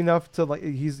he's worthy enough to like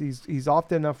he's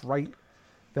often enough right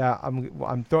that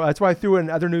that's why I threw in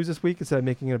other news this week instead of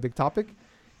making it a big topic.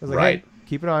 I was like, hey,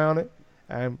 keep an eye on it,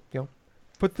 and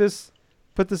put this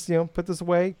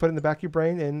away, put it in the back of your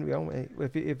brain, and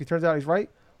if he turns out he's right,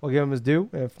 we'll give him his due.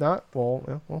 And if not,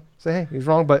 we'll say, hey, he's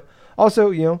wrong. But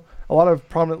also, a lot of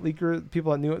prominent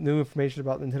people that knew information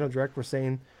about Nintendo Direct were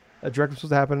saying a Direct was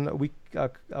supposed to happen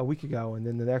a week ago, and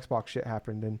then the Xbox shit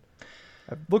happened, and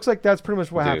it looks like that's pretty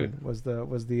much what happened. Was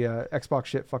the Xbox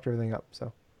shit fucked everything up?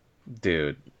 So,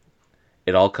 dude,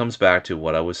 it all comes back to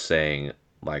what I was saying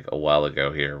like a while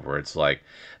ago here, where it's like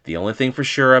the only thing for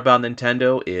sure about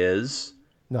Nintendo is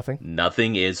nothing.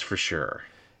 Nothing is for sure.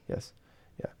 Yes.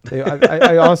 Yeah.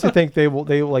 I honestly think they will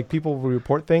like people will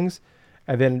report things,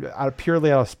 and then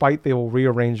purely out of spite, they will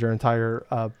rearrange their entire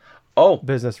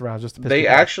business around just to piss they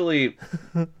people off. Actually,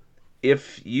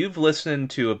 if you've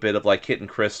listened to a bit of like Kit and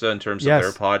Krista in terms of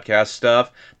their podcast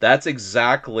stuff, that's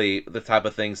exactly the type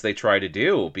of things they try to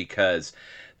do because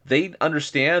they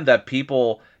understand that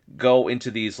people go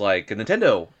into these like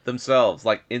Nintendo themselves,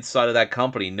 like inside of that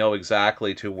company, know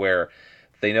exactly to where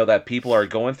they know that people are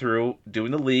going through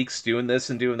doing the leaks, doing this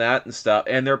and doing that and stuff,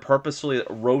 and they're purposely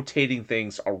rotating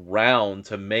things around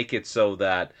to make it so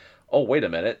that, oh, wait a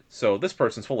minute, so this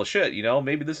person's full of shit,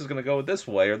 maybe this is going to go this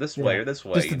way or this way or this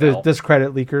way. Just to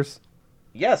discredit leakers.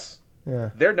 Yes. Yeah.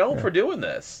 They're known for doing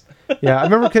this. Yeah, I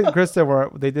remember Kit and Krista where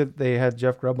they had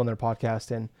Jeff Grubb on their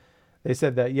podcast, and they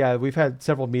said that, we've had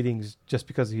several meetings just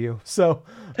because of you. So,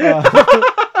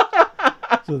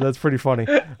 so that's pretty funny.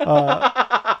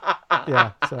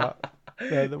 Yeah. So,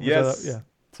 yes.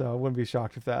 So I wouldn't be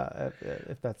shocked if that's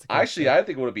the case. Actually, I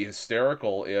think it would be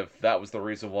hysterical if that was the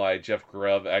reason why Jeff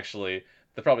Grubb actually,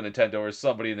 probably Nintendo or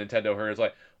somebody in Nintendo heard is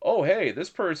like, oh, hey,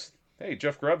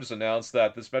 Jeff Grubb just announced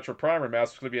that this Metro Prime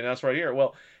remaster is going to be announced right here.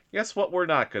 Well, guess what? We're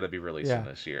not going to be releasing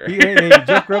this year.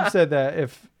 Jeff Grubb said that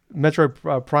if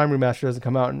Metroid Prime Remaster doesn't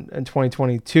come out in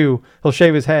 2022, he'll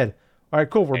shave his head. All right,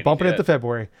 cool. We're bumping it to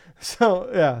February. So,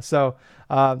 yeah. So,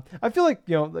 I feel like,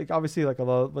 like obviously like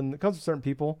when it comes to certain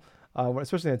people,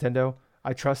 especially Nintendo,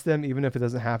 I trust them even if it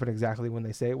doesn't happen exactly when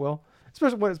they say it will.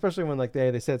 Especially when like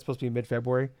they said it's supposed to be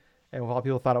mid-February, and a lot of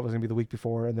people thought it was going to be the week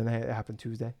before, and then it happened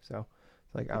Tuesday. So,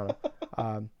 like, I don't know.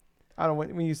 I don't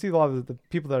know. When you see a lot of the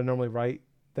people that are normally right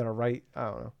that are right. I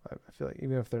don't know. I feel like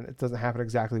even if it doesn't happen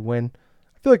exactly when,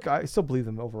 I feel like I still believe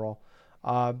them overall.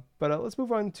 But let's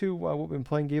move on to what we've been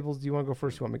playing. Gables, do you want to go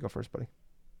first? You want me to go first, buddy?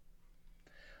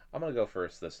 I'm going to go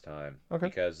first this time Okay.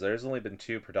 because there's only been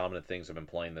two predominant things I've been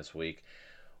playing this week.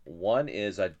 One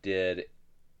is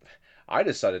I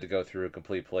decided to go through a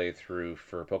complete playthrough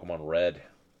for Pokemon Red.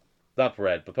 Not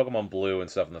Red, but Pokemon Blue and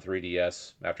stuff in the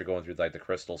 3DS after going through like the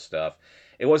Crystal stuff.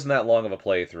 It wasn't that long of a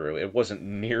playthrough. It wasn't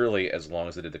nearly as long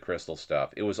as I did the Crystal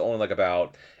stuff. It was only like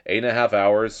about 8.5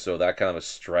 hours, so that kind of a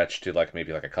stretch to like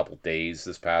maybe like a couple days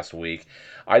this past week.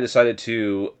 I decided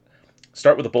to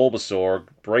start with a Bulbasaur,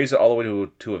 raise it all the way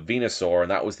to a Venusaur,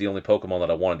 and that was the only Pokemon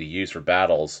that I wanted to use for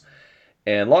battles.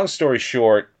 And long story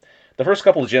short, the first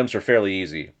couple of gyms were fairly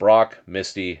easy. Brock,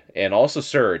 Misty, and also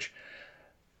Surge.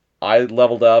 I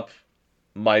leveled up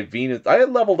my Venus. I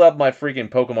had leveled up my freaking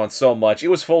Pokemon so much, it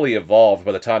was fully evolved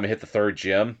by the time I hit the third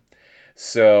gym.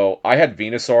 So I had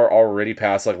Venusaur already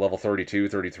past like level 32,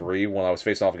 33 when I was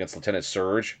facing off against Lieutenant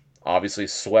Surge. Obviously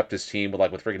swept his team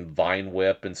with freaking Vine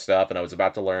Whip and stuff, and I was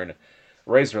about to learn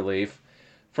Razor Leaf.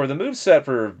 For the moveset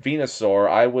for Venusaur,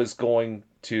 I was going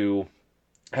to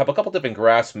have a couple different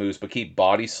grass moves, but keep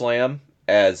Body Slam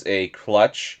as a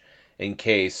clutch in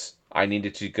case I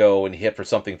needed to go and hit for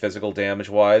something physical damage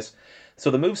wise. So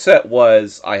the moveset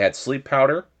was I had Sleep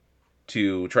Powder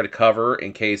to try to cover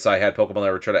in case I had Pokemon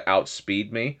that were trying to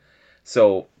outspeed me.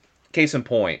 So, case in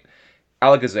point,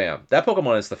 Alakazam. That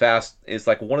Pokemon is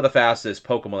like one of the fastest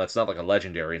Pokemon that's not like a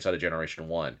legendary inside of Generation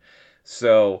 1.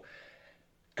 So,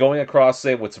 going across,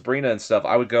 say, with Sabrina and stuff,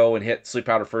 I would go and hit Sleep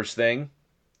Powder first thing.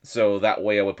 So that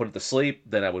way I would put it to sleep,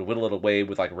 then I would whittle it away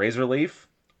with like Razor Leaf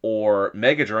or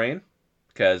Mega Drain.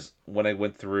 Because when I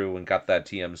went through and got that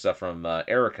TM stuff from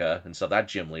Erica and stuff, that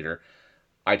gym leader,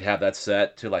 I'd have that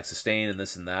set to like sustain and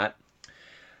this and that.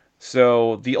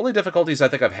 So the only difficulties I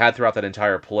think I've had throughout that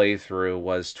entire playthrough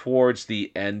was towards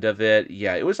the end of it.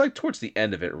 Yeah, it was like towards the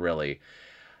end of it, really.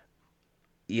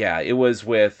 Yeah, it was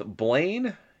with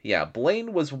Blaine. Yeah,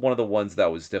 Blaine was one of the ones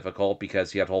that was difficult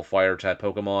because he had whole fire type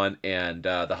Pokemon, and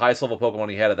the highest level Pokemon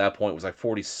he had at that point was like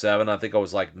 47. I think I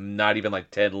was like not even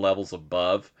like 10 levels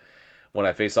above when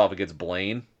I faced off against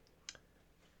Blaine.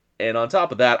 And on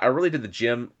top of that, I really did the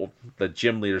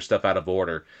gym leader stuff out of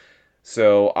order.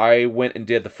 So I went and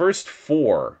did the first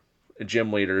four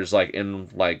gym leaders like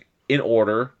in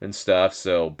order and stuff.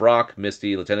 So Brock,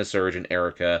 Misty, Lieutenant Surge, and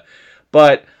Erica.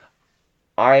 But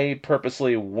I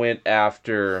purposely went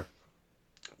after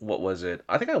what was it?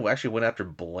 I think I actually went after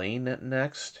Blaine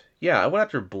next. Yeah, I went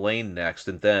after Blaine next,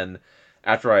 and then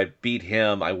after I beat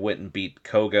him, I went and beat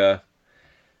Koga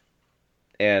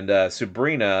and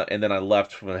Sabrina, and then I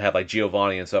left when I had like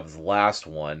Giovanni and stuff as the last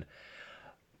one.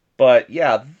 But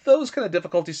yeah, those kind of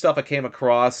difficulty stuff I came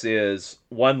across is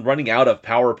one running out of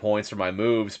power points for my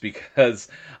moves because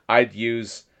I'd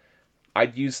use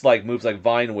I'd use like moves like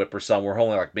Vine Whip or something where I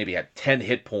only like maybe had 10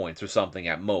 hit points or something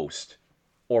at most.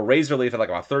 Or Razor Leaf at like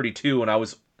about 32, and I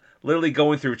was literally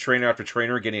going through trainer after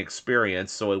trainer getting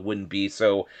experience so it wouldn't be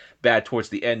so bad towards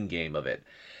the end game of it.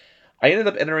 I ended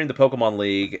up entering the Pokemon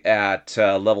League at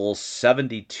level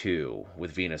 72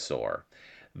 with Venusaur.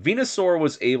 Venusaur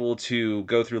was able to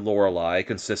go through Lorelei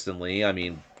consistently. I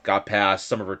mean, got past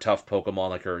some of her tough Pokemon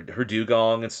like her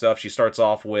Dugong and stuff she starts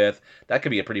off with. That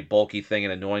could be a pretty bulky thing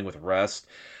and annoying with rest.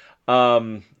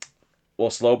 Um, well,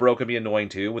 Slowbro can be annoying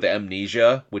too with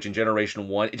Amnesia, which in Generation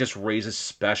 1, it just raises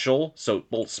special. So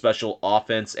both special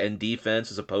offense and defense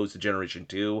as opposed to Generation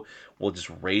 2, well, it just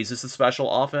raises the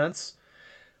special offense.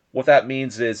 What that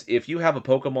means is if you have a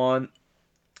Pokemon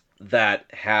that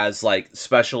has like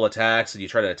special attacks and you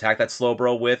try to attack that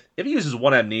Slowbro with, if he uses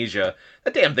one Amnesia,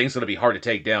 that damn thing's going to be hard to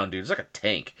take down, dude. It's like a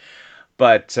tank.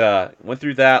 But went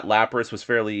through that. Lapras was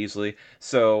fairly easily.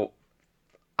 So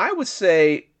I would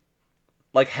say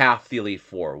like half the Elite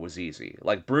Four was easy.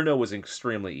 Like Bruno was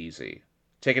extremely easy.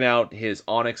 Taking out his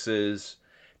Onyxes,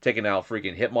 taking out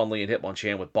freaking Hitmonlee and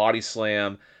Hitmonchan with Body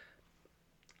Slam.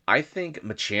 I think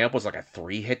Machamp was like a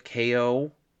 3-hit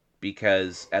KO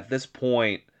because at this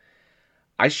point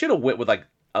I should have went with like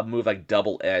a move like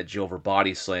Double Edge over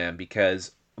Body Slam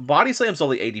because Body Slam's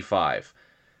only 85.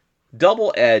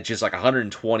 Double Edge is like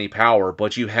 120 power,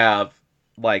 but you have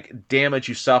like damage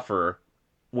you suffer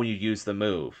when you use the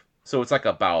move. So it's like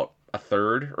about a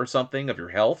third or something of your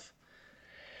health.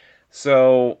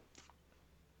 So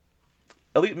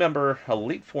Elite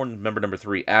Four member number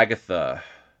 3, Agatha.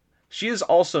 She is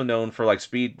also known for like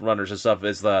speed runners and stuff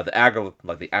as the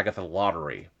Agatha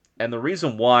Lottery. And the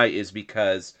reason why is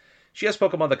because she has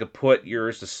Pokemon that could put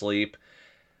yours to sleep.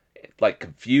 like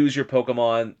confuse your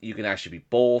Pokemon. You can actually be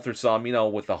both or some,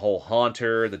 with the whole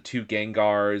Haunter, the two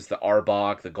Gengars, the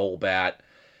Arbok, the Golbat.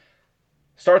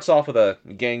 Starts off with a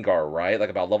Gengar, right? Like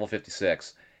about level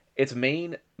 56. Its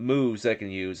main moves that it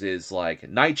can use is like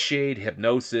Nightshade,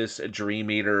 Hypnosis, Dream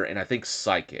Eater, and I think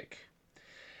Psychic.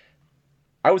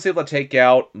 I was able to take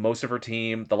out most of her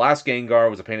team. The last Gengar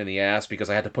was a pain in the ass because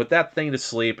I had to put that thing to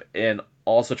sleep and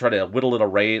also try to whittle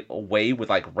it away with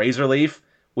like Razor Leaf,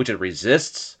 which it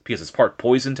resists because it's part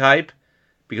poison type.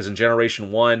 Because in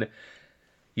Generation 1,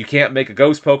 you can't make a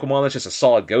ghost Pokemon that's just a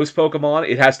solid ghost Pokemon.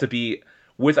 It has to be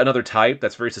with another type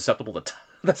that's very susceptible to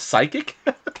the psychic.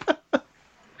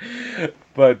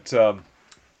 But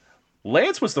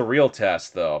Lance was the real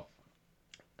test, though.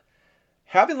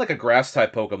 Having like a grass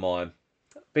type Pokemon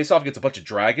based off against a bunch of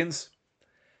dragons,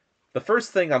 the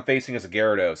first thing I'm facing is a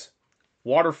Gyarados,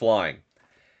 water flying.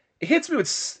 It hits me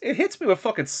with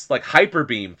fucking like Hyper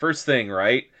Beam first thing,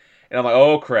 right? And I'm like,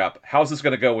 oh crap, how's this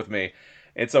gonna go with me?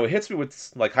 And so it hits me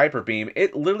with like Hyper Beam.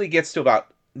 It literally gets to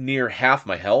about near half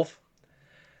my health,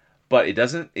 but it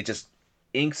doesn't. It just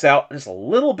inks out just a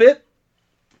little bit.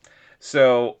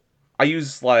 So I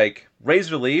use like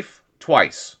Razor Leaf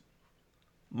twice.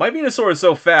 My Venusaur is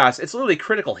so fast, it's literally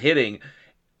critical hitting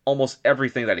almost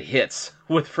everything that it hits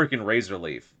with freaking Razor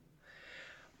Leaf.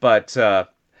 But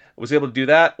was able to do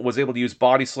that. Was able to use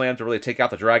Body Slam to really take out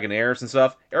the Dragonairs and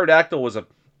stuff. Aerodactyl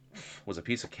was a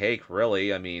piece of cake,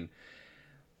 really. I mean,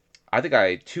 I think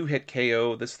I 2-hit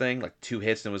KO this thing, like 2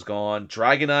 hits and it was gone.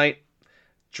 Dragonite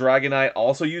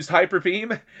also used Hyper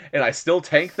Beam, and I still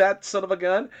tanked that son of a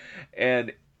gun.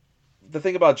 And the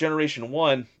thing about Generation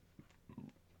 1,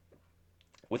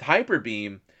 with Hyper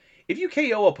Beam, if you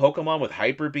KO a Pokemon with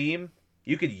Hyper Beam,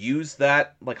 you could use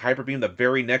that like Hyper Beam the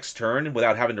very next turn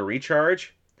without having to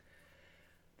recharge.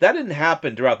 That didn't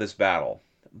happen throughout this battle,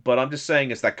 but I'm just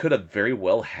saying is that could have very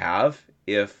well have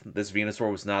if this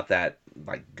Venusaur was not that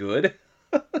like good.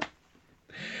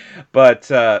 But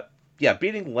yeah,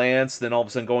 beating Lance, then all of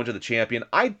a sudden going to the champion.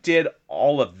 I did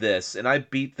all of this, and I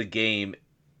beat the game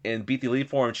and beat the Elite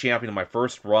Four champion in my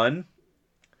first run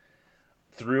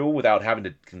through without having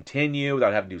to continue,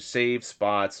 without having to do save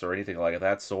spots or anything like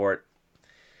that sort.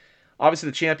 Obviously,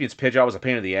 the champion's Pidgeot was a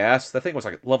pain in the ass. That thing was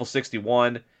like level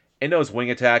 61. It knows Wing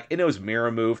Attack. It knows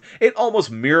Mirror Move. It almost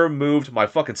Mirror Moved my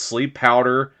fucking Sleep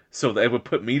Powder so that it would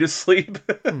put me to sleep.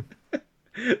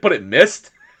 But it missed.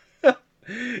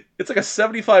 It's like a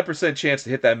 75% chance to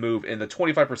hit that move, and the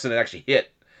 25% it actually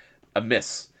hit a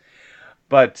miss.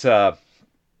 But I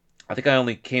think I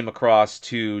only came across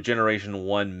 2 Generation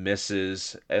 1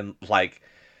 misses, and like,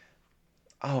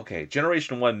 okay,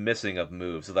 Generation 1 missing of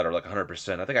moves that are like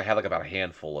 100%. I think I had like about a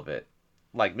handful of it.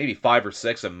 Like maybe 5 or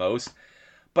 6 at most.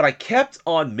 But I kept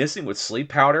on missing with Sleep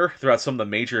Powder throughout some of the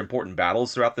major important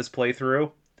battles throughout this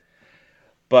playthrough.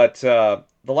 But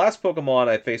the last Pokemon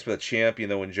I faced with a champion,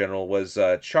 though, in general, was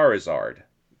Charizard.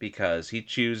 Because he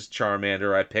chose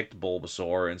Charmander, I picked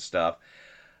Bulbasaur and stuff.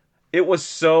 It was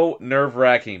so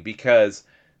nerve-wracking because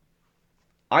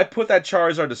I put that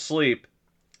Charizard to sleep.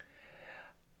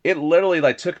 It literally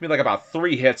like took me like about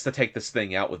 3 hits to take this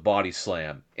thing out with Body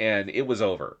Slam. And it was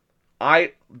over.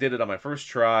 I did it on my first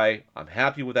try. I'm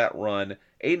happy with that run.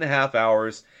 8.5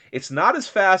 hours. It's not as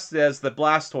fast as the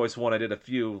Blastoise one I did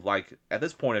at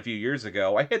this point a few years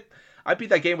ago. I beat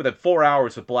that game within 4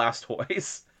 hours with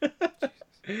Blastoise.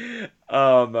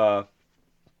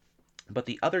 But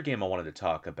the other game I wanted to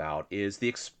talk about is the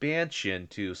expansion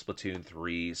to Splatoon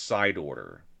 3, Side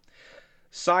Order.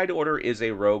 Side Order is a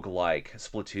roguelike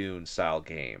Splatoon style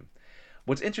game.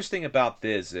 What's interesting about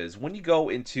this is when you go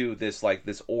into this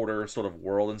order sort of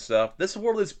world and stuff, this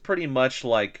world is pretty much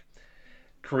like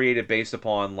created based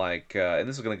upon and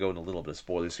this is going to go into a little bit of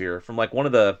spoilers here, from like one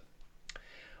of the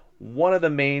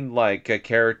main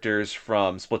characters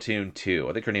from Splatoon 2.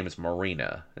 I think her name is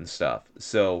Marina and stuff.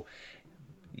 So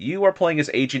you are playing as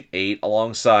Agent 8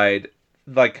 alongside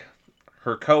like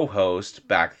her co-host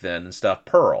back then and stuff,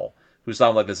 Pearl, who's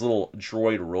on like this little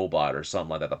droid robot or something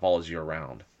like that follows you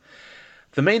around.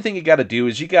 The main thing you got to do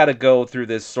is you got to go through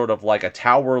this sort of like a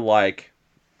tower like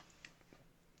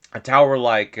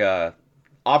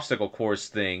obstacle course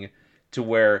thing to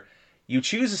where you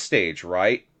choose a stage,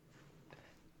 right?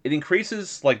 It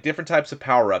increases like different types of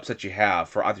power-ups that you have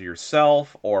for either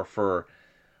yourself or for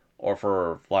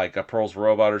like a Pearl's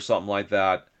robot or something like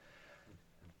that.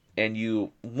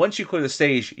 And once you clear the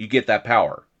stage, you get that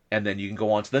power. And then you can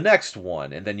go on to the next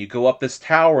one. And then you go up this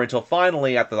tower until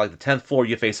finally, at the 10th floor,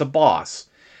 you face a boss.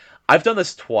 I've done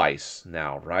this twice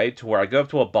now, right? To where I go up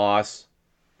to a boss,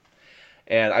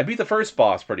 and I beat the first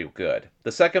boss pretty good.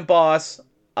 The second boss,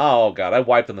 Oh god, I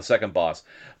wiped on the second boss.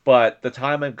 But the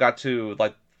time I got to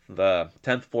like the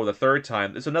 10th floor the third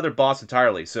time, there's another boss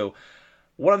entirely. So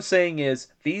what I'm saying is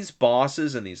these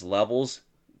bosses and these levels,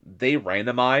 they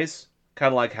randomize,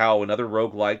 kind of like how another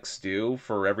roguelikes do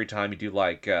for every time you do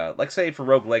like say for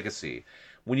Rogue Legacy.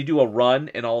 When you do a run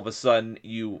and all of a sudden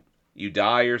you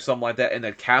die or something like that and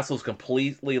the castle's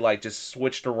completely like just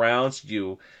switched around so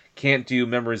you can't do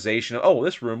memorization of, oh,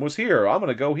 this room was here, I'm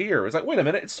gonna go here. It's like, wait a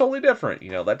minute, it's totally different,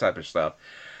 that type of stuff.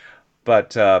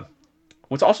 But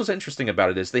what's also so interesting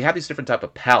about it is they have these different type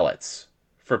of palettes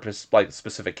for like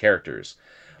specific characters.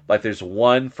 Like there's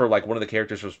one for like one of the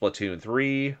characters from Splatoon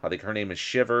 3. I think her name is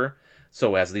Shiver.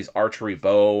 So it has these archery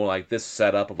bow, like this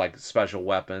setup of like special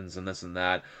weapons and this and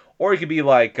that. Or it could be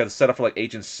like a setup for like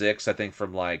Agent 6, I think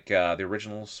from like the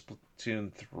original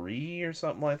Splatoon 3 or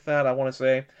something like that, I want to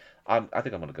say. I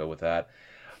think I'm going to go with that.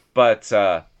 But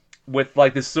with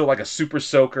like this sort of like a super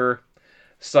soaker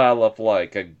style of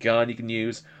like a gun you can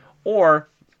use. Or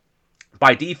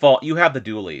by default, you have the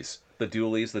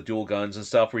dual guns and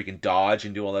stuff where you can dodge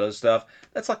and do all that other stuff.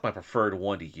 That's like my preferred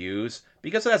one to use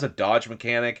because it has a dodge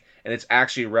mechanic and it's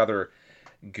actually rather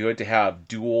good to have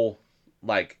dual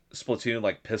like Splatoon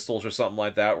like pistols or something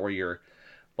like that where you're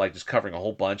like just covering a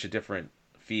whole bunch of different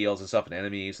fields and stuff and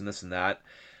enemies and this and that.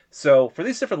 So for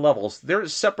these different levels, they're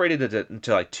separated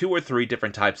into like two or three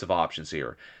different types of options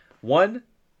here. One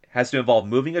has to involve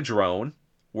moving a drone,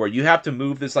 where you have to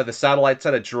move this like the satellite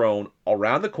set of drone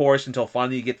around the course until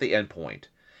finally you get the endpoint.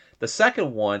 The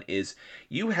second one is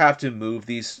you have to move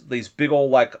these big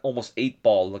old like almost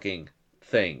 8-ball looking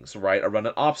things right around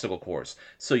an obstacle course.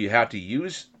 So you have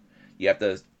to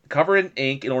cover it in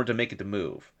ink in order to make it to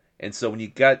move. And so when you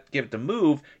give it to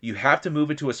move, you have to move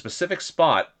it to a specific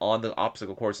spot on the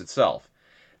obstacle course itself.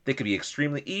 They could be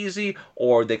extremely easy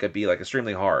or they could be like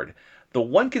extremely hard. The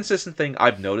one consistent thing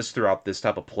I've noticed throughout this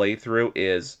type of playthrough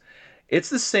is it's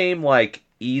the same like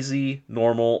easy,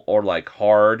 normal, or like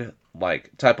hard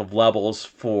like type of levels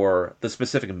for the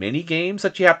specific mini games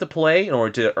that you have to play in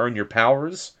order to earn your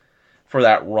powers for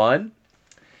that run.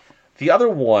 The other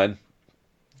one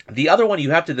the other one,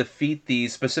 you have to defeat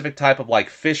these specific type of like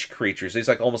fish creatures. These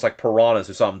like almost like piranhas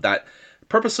or something that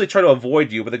purposely try to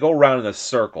avoid you, but they go around in a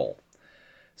circle.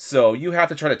 So you have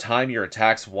to try to time your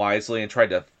attacks wisely and try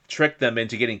to trick them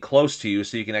into getting close to you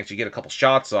so you can actually get a couple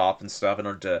shots off and stuff in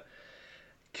order to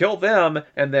kill them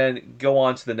and then go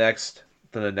on to the next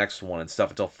one and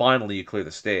stuff until finally you clear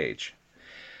the stage.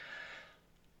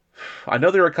 I know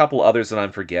there are a couple others that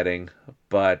I'm forgetting,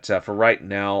 but for right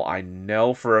now, I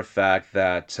know for a fact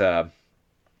that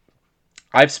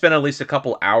I've spent at least a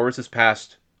couple hours this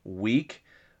past week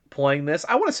playing this.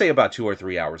 I want to say about 2 or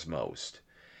 3 hours most.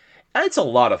 And it's a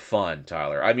lot of fun,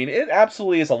 Tyler. I mean, it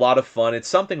absolutely is a lot of fun. It's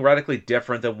something radically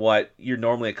different than what you're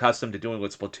normally accustomed to doing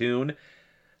with Splatoon.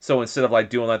 So instead of like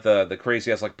doing like the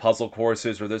crazy ass like puzzle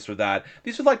courses or this or that,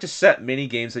 these are like just set mini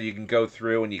games that you can go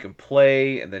through and you can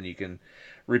play and then you can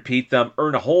repeat them,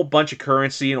 earn a whole bunch of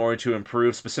currency in order to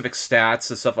improve specific stats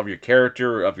and stuff of your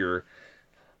character, of your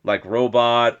like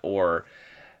robot, or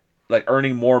like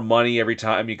earning more money every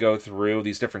time you go through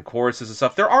these different courses and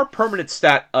stuff. There are permanent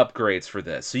stat upgrades for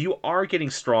this. So you are getting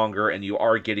stronger and you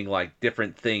are getting like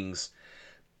different things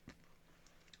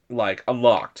like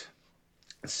unlocked.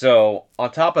 So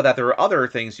on top of that, there are other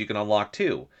things you can unlock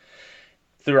too.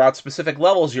 Throughout specific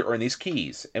levels, you earn these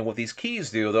keys, and what these keys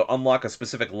do, they'll unlock a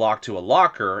specific lock to a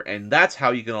locker, and that's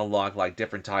how you can unlock like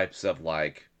different types of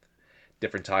like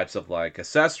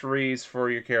accessories for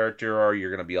your character, or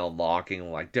you're gonna be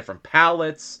unlocking like different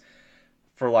palettes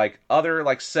for like other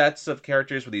like sets of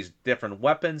characters with these different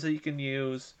weapons that you can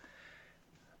use.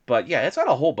 But yeah, it's got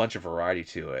a whole bunch of variety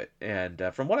to it, and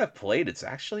from what I've played, it's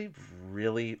actually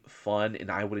really fun,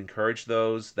 and I would encourage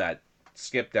those that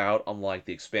skipped out on like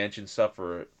the expansion stuff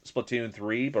for Splatoon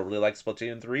 3 but really like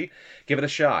Splatoon 3, give it a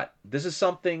shot. This is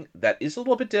something that is a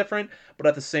little bit different, but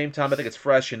at the same time I think it's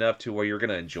fresh enough to where you're going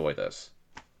to enjoy this.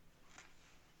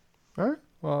 All right.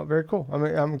 Well, very cool.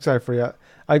 I'm excited for you.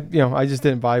 I just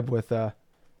didn't vibe with the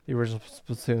original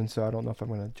Splatoon, so I don't know if I'm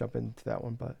going to jump into that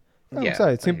one, but I'm Yeah,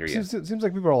 excited. I hear you. Seems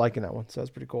like people are liking that one, so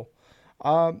that's pretty cool.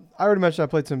 I already mentioned I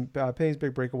played some Penny's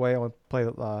Big Breakaway. I only played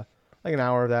like an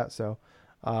hour of that, so.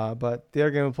 But the other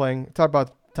game I'm playing, talk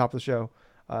about top of the show,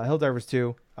 Helldivers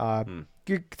 2.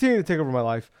 Continue to take over my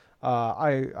life.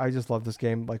 I just love this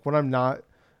game. Like when I'm not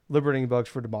liberating bugs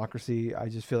for democracy, I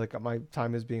just feel like my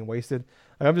time is being wasted.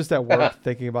 Like I'm just at work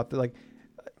thinking about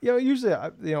usually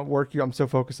work. I'm so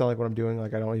focused on like what I'm doing,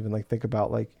 like I don't even like think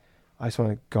about like I just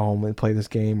want to go home and play this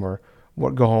game or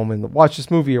go home and watch this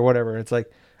movie or whatever. It's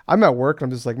like I'm at work and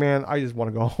I'm just like, man, I just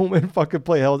want to go home and fucking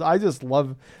play Hell. I just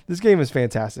love this game. Is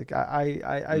fantastic.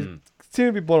 I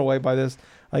continue to be blown away by this.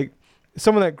 Like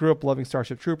someone that grew up loving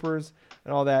Starship Troopers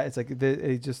and all that, it's like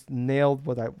they just nailed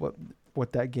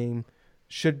what that game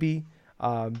should be.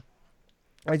 I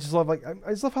just love I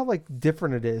just love how like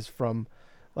different it is from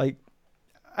like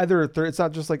either it's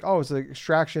not just like, oh, it's like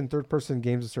extraction third person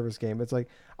games of service game. It's like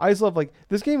I just love like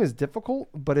this game is difficult,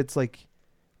 but it's like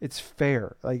it's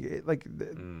fair. I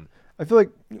feel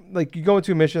like you go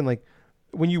into a mission like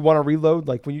when you want to reload,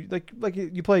 like when you like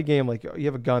you play a game like you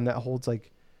have a gun that holds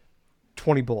like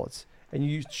 20 bullets and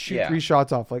you shoot Yeah. 3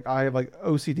 shots off. Like I have like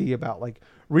OCD about like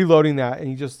reloading that, and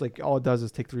you just like all it does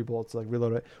is take 3 bullets to like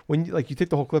reload it. When you, like you take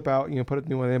the whole clip out, you know, put a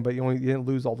new one in, but you didn't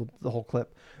lose all the whole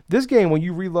clip. This game, when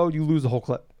you reload, you lose the whole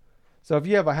clip. So if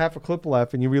you have a half a clip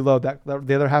left and you reload that,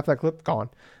 the other half of that clip gone,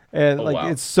 and Wow.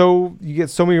 it's you get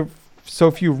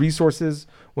so few resources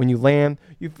when you land.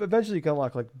 You eventually you can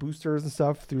unlock like boosters and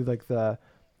stuff through like the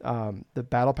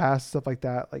battle pass stuff like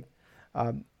that. Like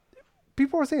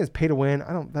people are saying it's pay to win.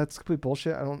 I don't. That's complete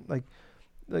bullshit. I don't like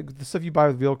the stuff you buy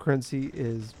with real currency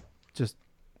is just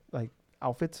like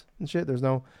outfits and shit. There's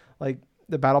no like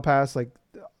the battle pass, like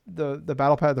the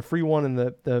battle pass, the free one and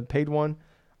the paid one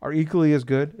are equally as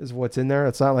good as what's in there.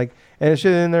 It's not like, and the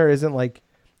shit in there isn't like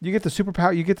you get the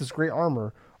superpower, you get this great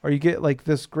armor, or you get like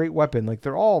this great weapon. Like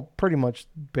they're all pretty much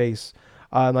base.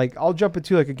 Like I'll jump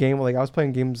into like a game like I was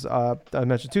playing games I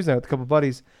mentioned Tuesday with a couple of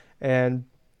buddies, and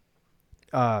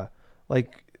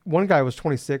like one guy was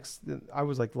 26, I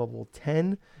was like level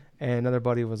 10, and another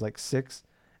buddy was like 6,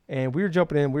 and we were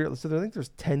jumping in. So I think there's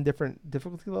 10 different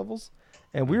difficulty levels,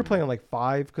 and we were playing on like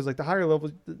 5 because like the higher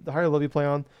level you play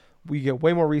on, we get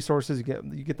way more resources. You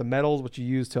get the medals which you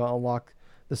use to unlock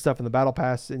the stuff in the battle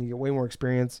pass, and you get way more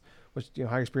experience. Which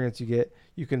higher experience you get,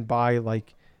 you can buy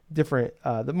like different.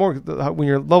 When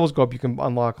your levels go up, you can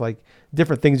unlock like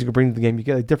different things you can bring to the game. You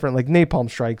get like different like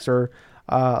napalm strikes or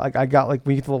like I got like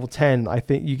when you get to level 10, I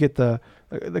think you get the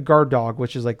guard dog,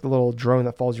 which is like the little drone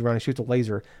that follows you around and shoots a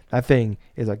laser. That thing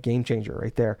is a game changer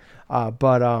right there.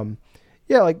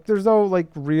 Yeah, like there's no like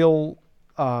real,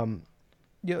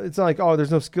 it's not like, oh,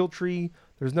 there's no skill tree.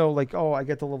 There's no like, oh, I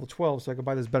get to level 12 so I can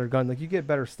buy this better gun. Like you get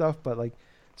better stuff, but like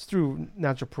it's through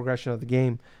natural progression of the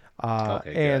game.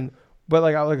 Good. But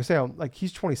like I say, like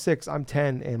he's 26, I'm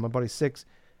 10, and my buddy's 6,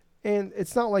 and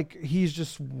it's not like he's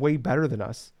just way better than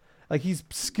us. Like he's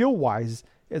skill wise,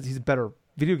 he's a better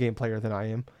video game player than I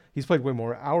am. He's played way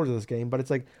more hours of this game, but it's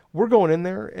like we're going in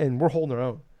there and we're holding our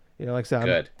own. Like I said,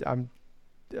 Good. I'm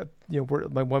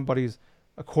my one buddy's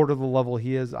a quarter of the level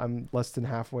he is. I'm less than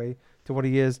halfway to what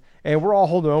he is, and we're all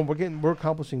holding our own. We're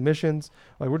accomplishing missions.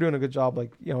 Like we're doing a good job.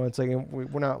 Like it's like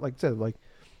we're not like I said, like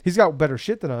he's got better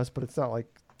shit than us, but it's not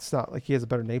like he has a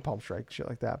better napalm strike, shit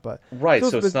like that. But Right.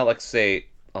 So it's not like say.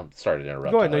 I'm sorry to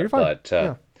interrupt. Go ahead. No, you're fine. But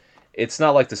Yeah. it's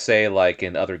not like to say like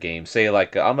in other games. Say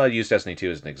like I'm gonna use Destiny 2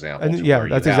 as an example. And yeah,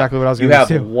 that's exactly what I was You going to have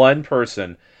say. one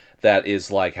person that is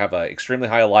like have a extremely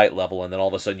high light level, and then all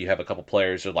of a sudden you have a couple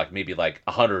players who are like maybe like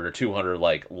 100 or 200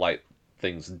 like light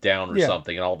things down or Yeah.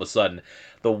 something, and all of a sudden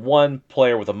the one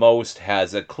player with the most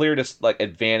has a clear like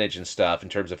advantage and stuff in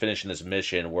terms of finishing this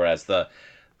mission, whereas the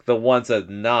ones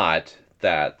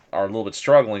that are a little bit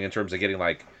struggling in terms of getting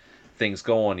like things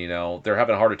going, they're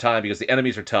having a harder time because the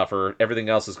enemies are tougher, everything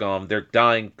else is gone, they're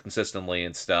dying consistently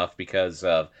and stuff because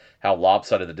of how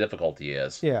lopsided the difficulty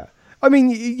is. Yeah. I mean,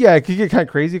 yeah, it could get kind of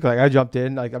crazy. Like I jumped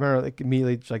in, like I remember like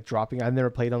immediately just, like dropping. I've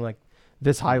never played on like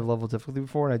this high level difficulty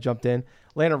before, and I jumped in,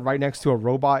 landed right next to a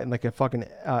robot and like a fucking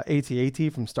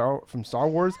AT-AT from Star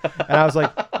Wars, and I was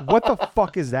like, "What the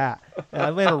fuck is that?" And I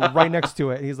landed right next to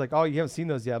it, and he's like, "Oh, you haven't seen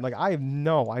those yet?" I'm like, I've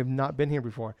not been here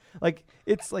before." Like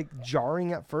it's like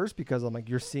jarring at first because I'm like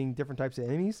you're seeing different types of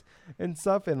enemies and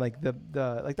stuff, and like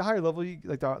the higher level,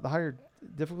 the higher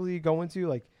difficulty you go into,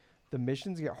 like the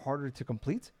missions get harder to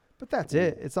complete. But that's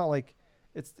it. It's not like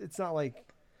it's not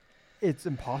like it's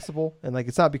impossible, and like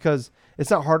it's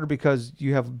not harder because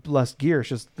you have less gear. It's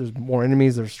just there's more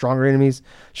enemies, there's stronger enemies,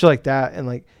 shit like that. And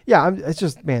like it's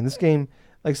just, man, this game,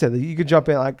 like I said, you could jump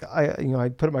in. Like I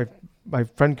put my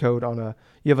friend code on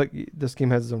this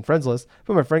game has its own friends list.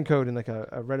 Put my friend code in like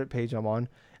a Reddit page I'm on,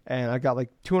 and I got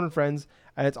like 200 friends,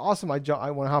 and it's awesome. I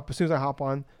want to hop as soon as I hop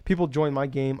on. People join my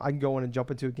game. I can go in and jump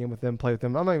into a game with them, play with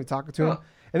them. I'm not even talking to them.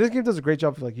 And this game does a great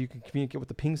job of like you can communicate with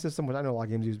the ping system, which I know a lot of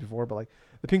games used before, but like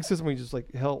the ping system where you just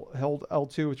like held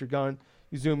L2 with your gun,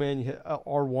 you zoom in, you hit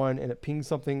R1, and it pings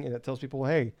something, and it tells people,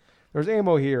 hey, there's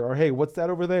ammo here, or hey, what's that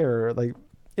over there? Like,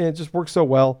 and it just works so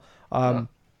well. I'm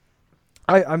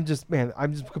just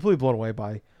completely blown away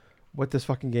by what this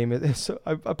fucking game is. So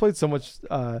I played so much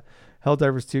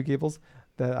Helldivers 2 Gables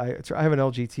that I have an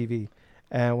LG TV,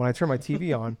 and when I turned my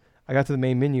TV on, I got to the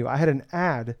main menu. I had an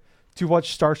ad to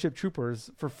watch Starship Troopers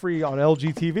for free on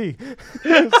LG TV.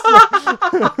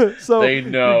 so They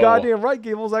know. you're goddamn right,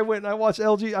 Gables. I went and I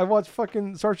watched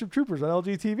fucking Starship Troopers on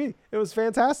LG TV. It was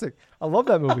fantastic. I love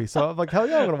that movie. So I'm like, hell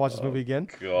yeah, I'm gonna watch this movie again.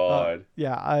 God.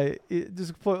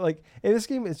 Like in this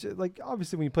game, it's just, like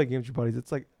obviously when you play games with your buddies,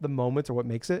 it's like the moments are what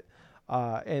makes it.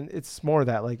 And it's more of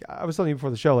that. Like I was telling you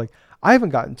before the show, like I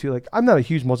haven't gotten to like I'm not a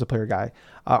huge multiplayer guy.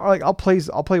 Or like I'll play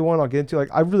one, I'll get into like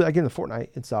I get into Fortnite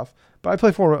and stuff. But I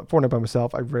play Fortnite by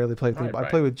myself. I rarely play with anybody. I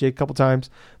play with Jake a couple times,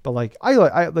 but like I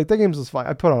like that game's just fine.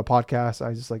 I put on a podcast.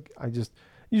 I just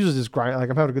usually just grind. Like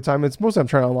I'm having a good time. It's mostly I'm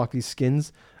trying to unlock these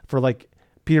skins for like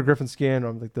Peter Griffin skin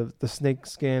or like the snake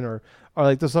skin or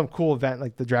like there's some cool event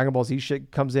like the Dragon Ball Z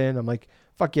shit comes in. I'm like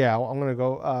fuck yeah, I'm gonna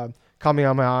go.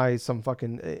 Kamehameha, some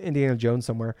fucking Indiana Jones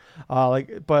somewhere. I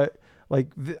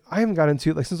haven't got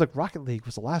into like since like Rocket League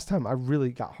was the last time I really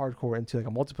got hardcore into like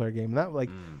a multiplayer game. And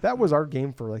that was our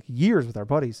game for like years with our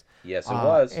buddies. Yes, it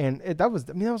was. And that was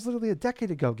literally a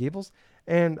decade ago, Gables.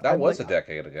 And that was a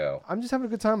decade ago. I'm just having a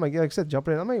good time. Like I said,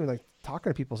 jumping in. I'm not even like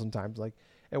talking to people sometimes. Like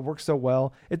it works so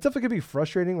well. It definitely could be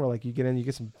frustrating where like you get in, you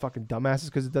get some fucking dumbasses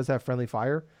because it does have friendly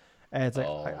fire. And it's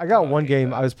like I got one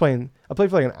game I played for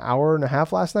like an hour and a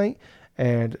half last night,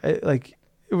 and it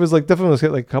was like definitely was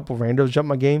like a couple randos jumped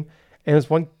my game, and this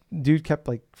one dude kept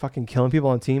like fucking killing people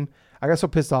on team. I got so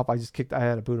pissed off I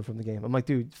had to boot him from the game. I'm like,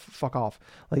 dude, fuck off.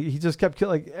 Like he just kept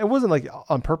killing. Like it wasn't like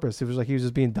on purpose. It was like he was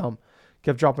just being dumb.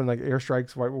 Kept dropping like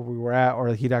airstrikes right where we were at, or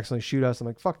like he'd accidentally shoot us. I'm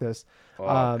like, fuck this.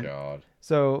 Oh God.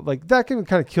 So like that can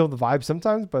kind of kill the vibe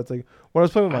sometimes. But it's like when I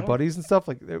was playing with my buddies and stuff,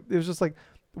 like it was just like.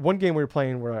 One game we were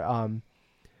playing where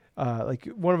like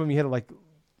one of them you had to like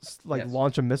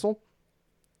launch a missile,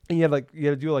 and you had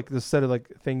to do like this set of like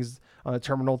things on a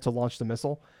terminal to launch the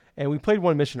missile. And we played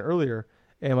one mission earlier,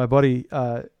 and my buddy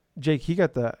Jake, he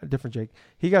got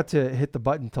to hit the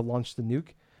button to launch the nuke.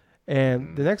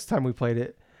 And the next time we played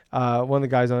it, one of the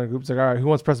guys on the group was like, all right, who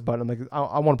wants to press the button? I'm like,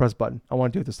 I want to press the button. I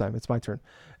want to do it this time. It's my turn.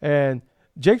 And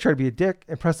Jake tried to be a dick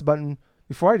and press the button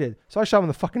before I did. So I shot him in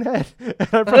the fucking head. And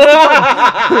I pressed the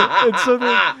button. And so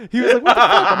then he was like, what the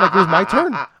fuck? I'm like, it was my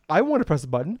turn. I want to press the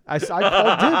button. I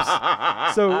called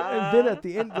dibs. So and then at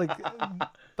the end,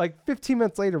 like 15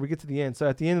 minutes later, we get to the end. So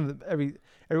at the end of every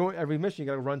mission, you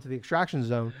got to run to the extraction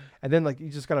zone. And then like you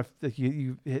just got to, like,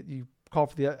 you call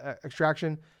for the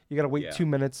extraction. You got to wait 2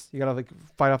 minutes. You got to like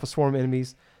fight off a swarm of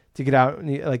enemies to get out,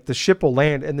 and like the ship will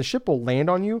land, and the ship will land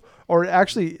on you, or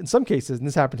actually in some cases, and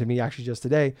this happened to me actually just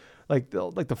today, like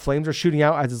the flames are shooting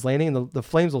out as it's landing, and the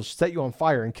flames will set you on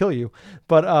fire and kill you.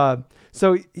 But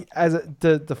so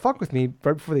to fuck with me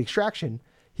right before the extraction,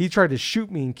 he tried to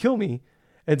shoot me and kill me.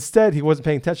 Instead, he wasn't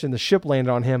paying attention. The ship landed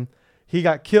on him. He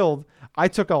got killed. I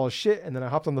took all his shit, and then I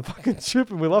hopped on the fucking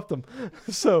ship, and we left him.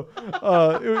 So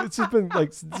it's just been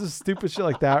like just stupid shit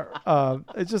like that.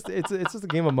 It's just a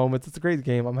game of moments. It's a great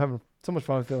game. I'm having so much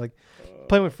fun with it. Like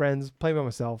playing with friends, playing by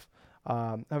myself,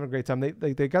 having a great time.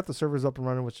 They got the servers up and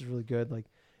running, which is really good. Like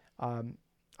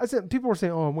I said, people were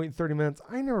saying, "Oh, I'm waiting 30 minutes."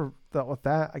 I never dealt with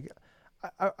that.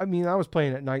 I mean, I was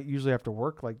playing at night, usually after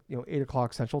work, like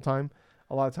 8:00 Central Time.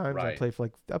 A lot of times I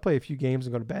play a few games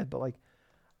and go to bed, but like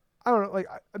I don't know. Like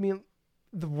I mean.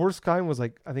 The worst kind was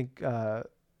like I think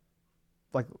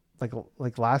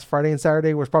like last Friday and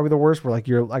Saturday was probably the worst. Where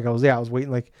like I was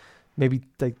waiting like maybe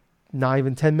like not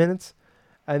even 10 minutes,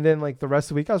 and then like the rest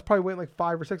of the week I was probably waiting like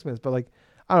 5 or 6 minutes. But like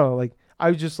I don't know, like I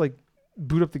would just like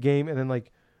boot up the game and then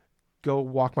like go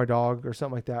walk my dog or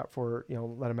something like that for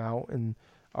let him out and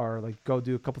or like go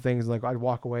do a couple things. And, like I'd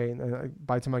walk away and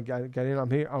by the time I get in,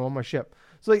 I'm on my ship.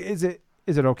 So like is it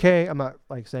okay? I'm not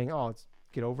like saying it's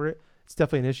get over it. It's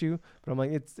definitely an issue, but I'm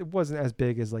like, it wasn't as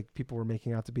big as like people were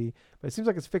making out to be, but it seems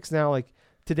like it's fixed now. Like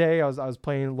today I was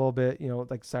playing a little bit,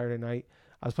 like Saturday night,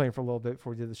 I was playing for a little bit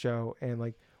before we did the show. And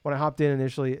like when I hopped in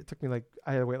initially, it took me like,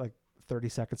 I had to wait like 30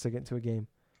 seconds to get into a game.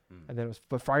 And then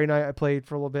but Friday night I played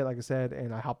for a little bit, like I said,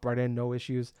 and I hopped right in, no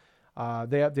issues.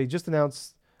 They just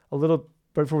announced a little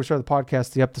right before we started the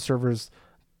podcast, they upped the servers,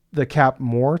 the cap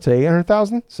more to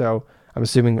 800,000. So I'm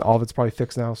assuming all of it's probably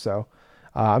fixed now. So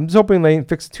I'm just hoping they didn't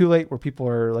fix it too late where people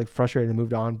are like frustrated and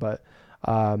moved on. But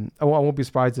I won't be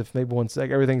surprised if maybe once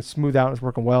like everything's smoothed out and it's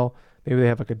working well, maybe they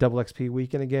have like a double XP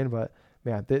weekend again. But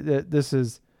man, this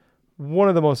is one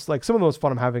of the most like some of the most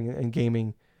fun I'm having in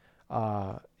gaming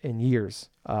in years.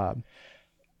 Not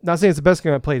saying it's the best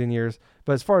game I've played in years,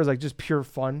 but as far as like just pure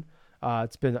fun,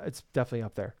 it's definitely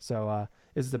up there. So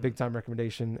this is a big time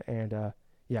recommendation. And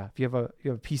yeah, if you have a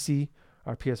PC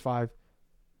or PS5,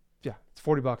 yeah, it's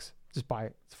 $40. Just buy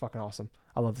it. It's fucking awesome.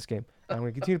 I love this game. And I'm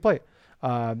going to continue to play it.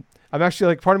 I'm actually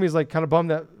like, part of me is like kind of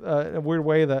bummed that in a weird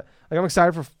way that like I'm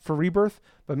excited for Rebirth,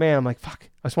 but man, I'm like, fuck,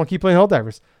 I just want to keep playing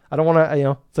Helldivers. I don't want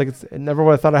to, it's like I never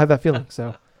would have thought I had that feeling.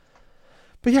 So,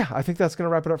 but yeah, I think that's gonna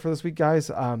wrap it up for this week, guys.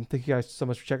 Thank you guys so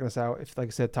much for checking us out. If, like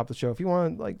I said, top of the show, if you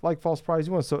want like False Prize,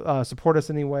 you want to support us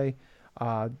anyway,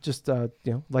 just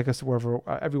like us wherever,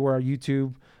 everywhere,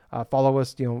 YouTube, follow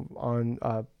us, on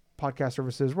podcast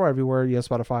services. We're everywhere.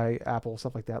 Spotify, Apple,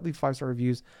 stuff like that. Leave 5-star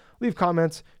reviews, leave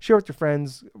comments, share with your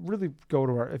friends. Really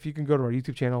if you can go to our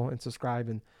YouTube channel and subscribe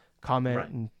and comment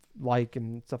and like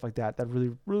and stuff like that. That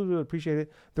really, really, really appreciate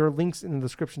it. There are links in the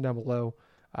description down below.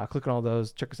 Click on all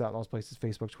those. Check us out in all those places: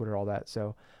 Facebook, Twitter, all that.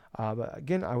 So, but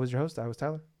again, I was your host. I was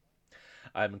Tyler.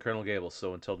 I'm Colonel Gable.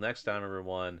 So until next time,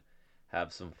 everyone,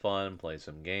 have some fun, play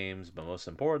some games, but most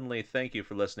importantly, thank you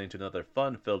for listening to another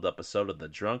fun-filled episode of the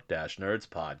Drunk Nerds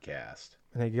podcast.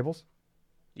 And hey, Gibbles.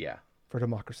 Yeah. For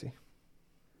democracy.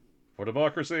 For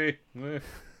democracy.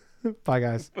 Bye,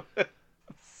 guys.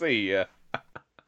 See ya.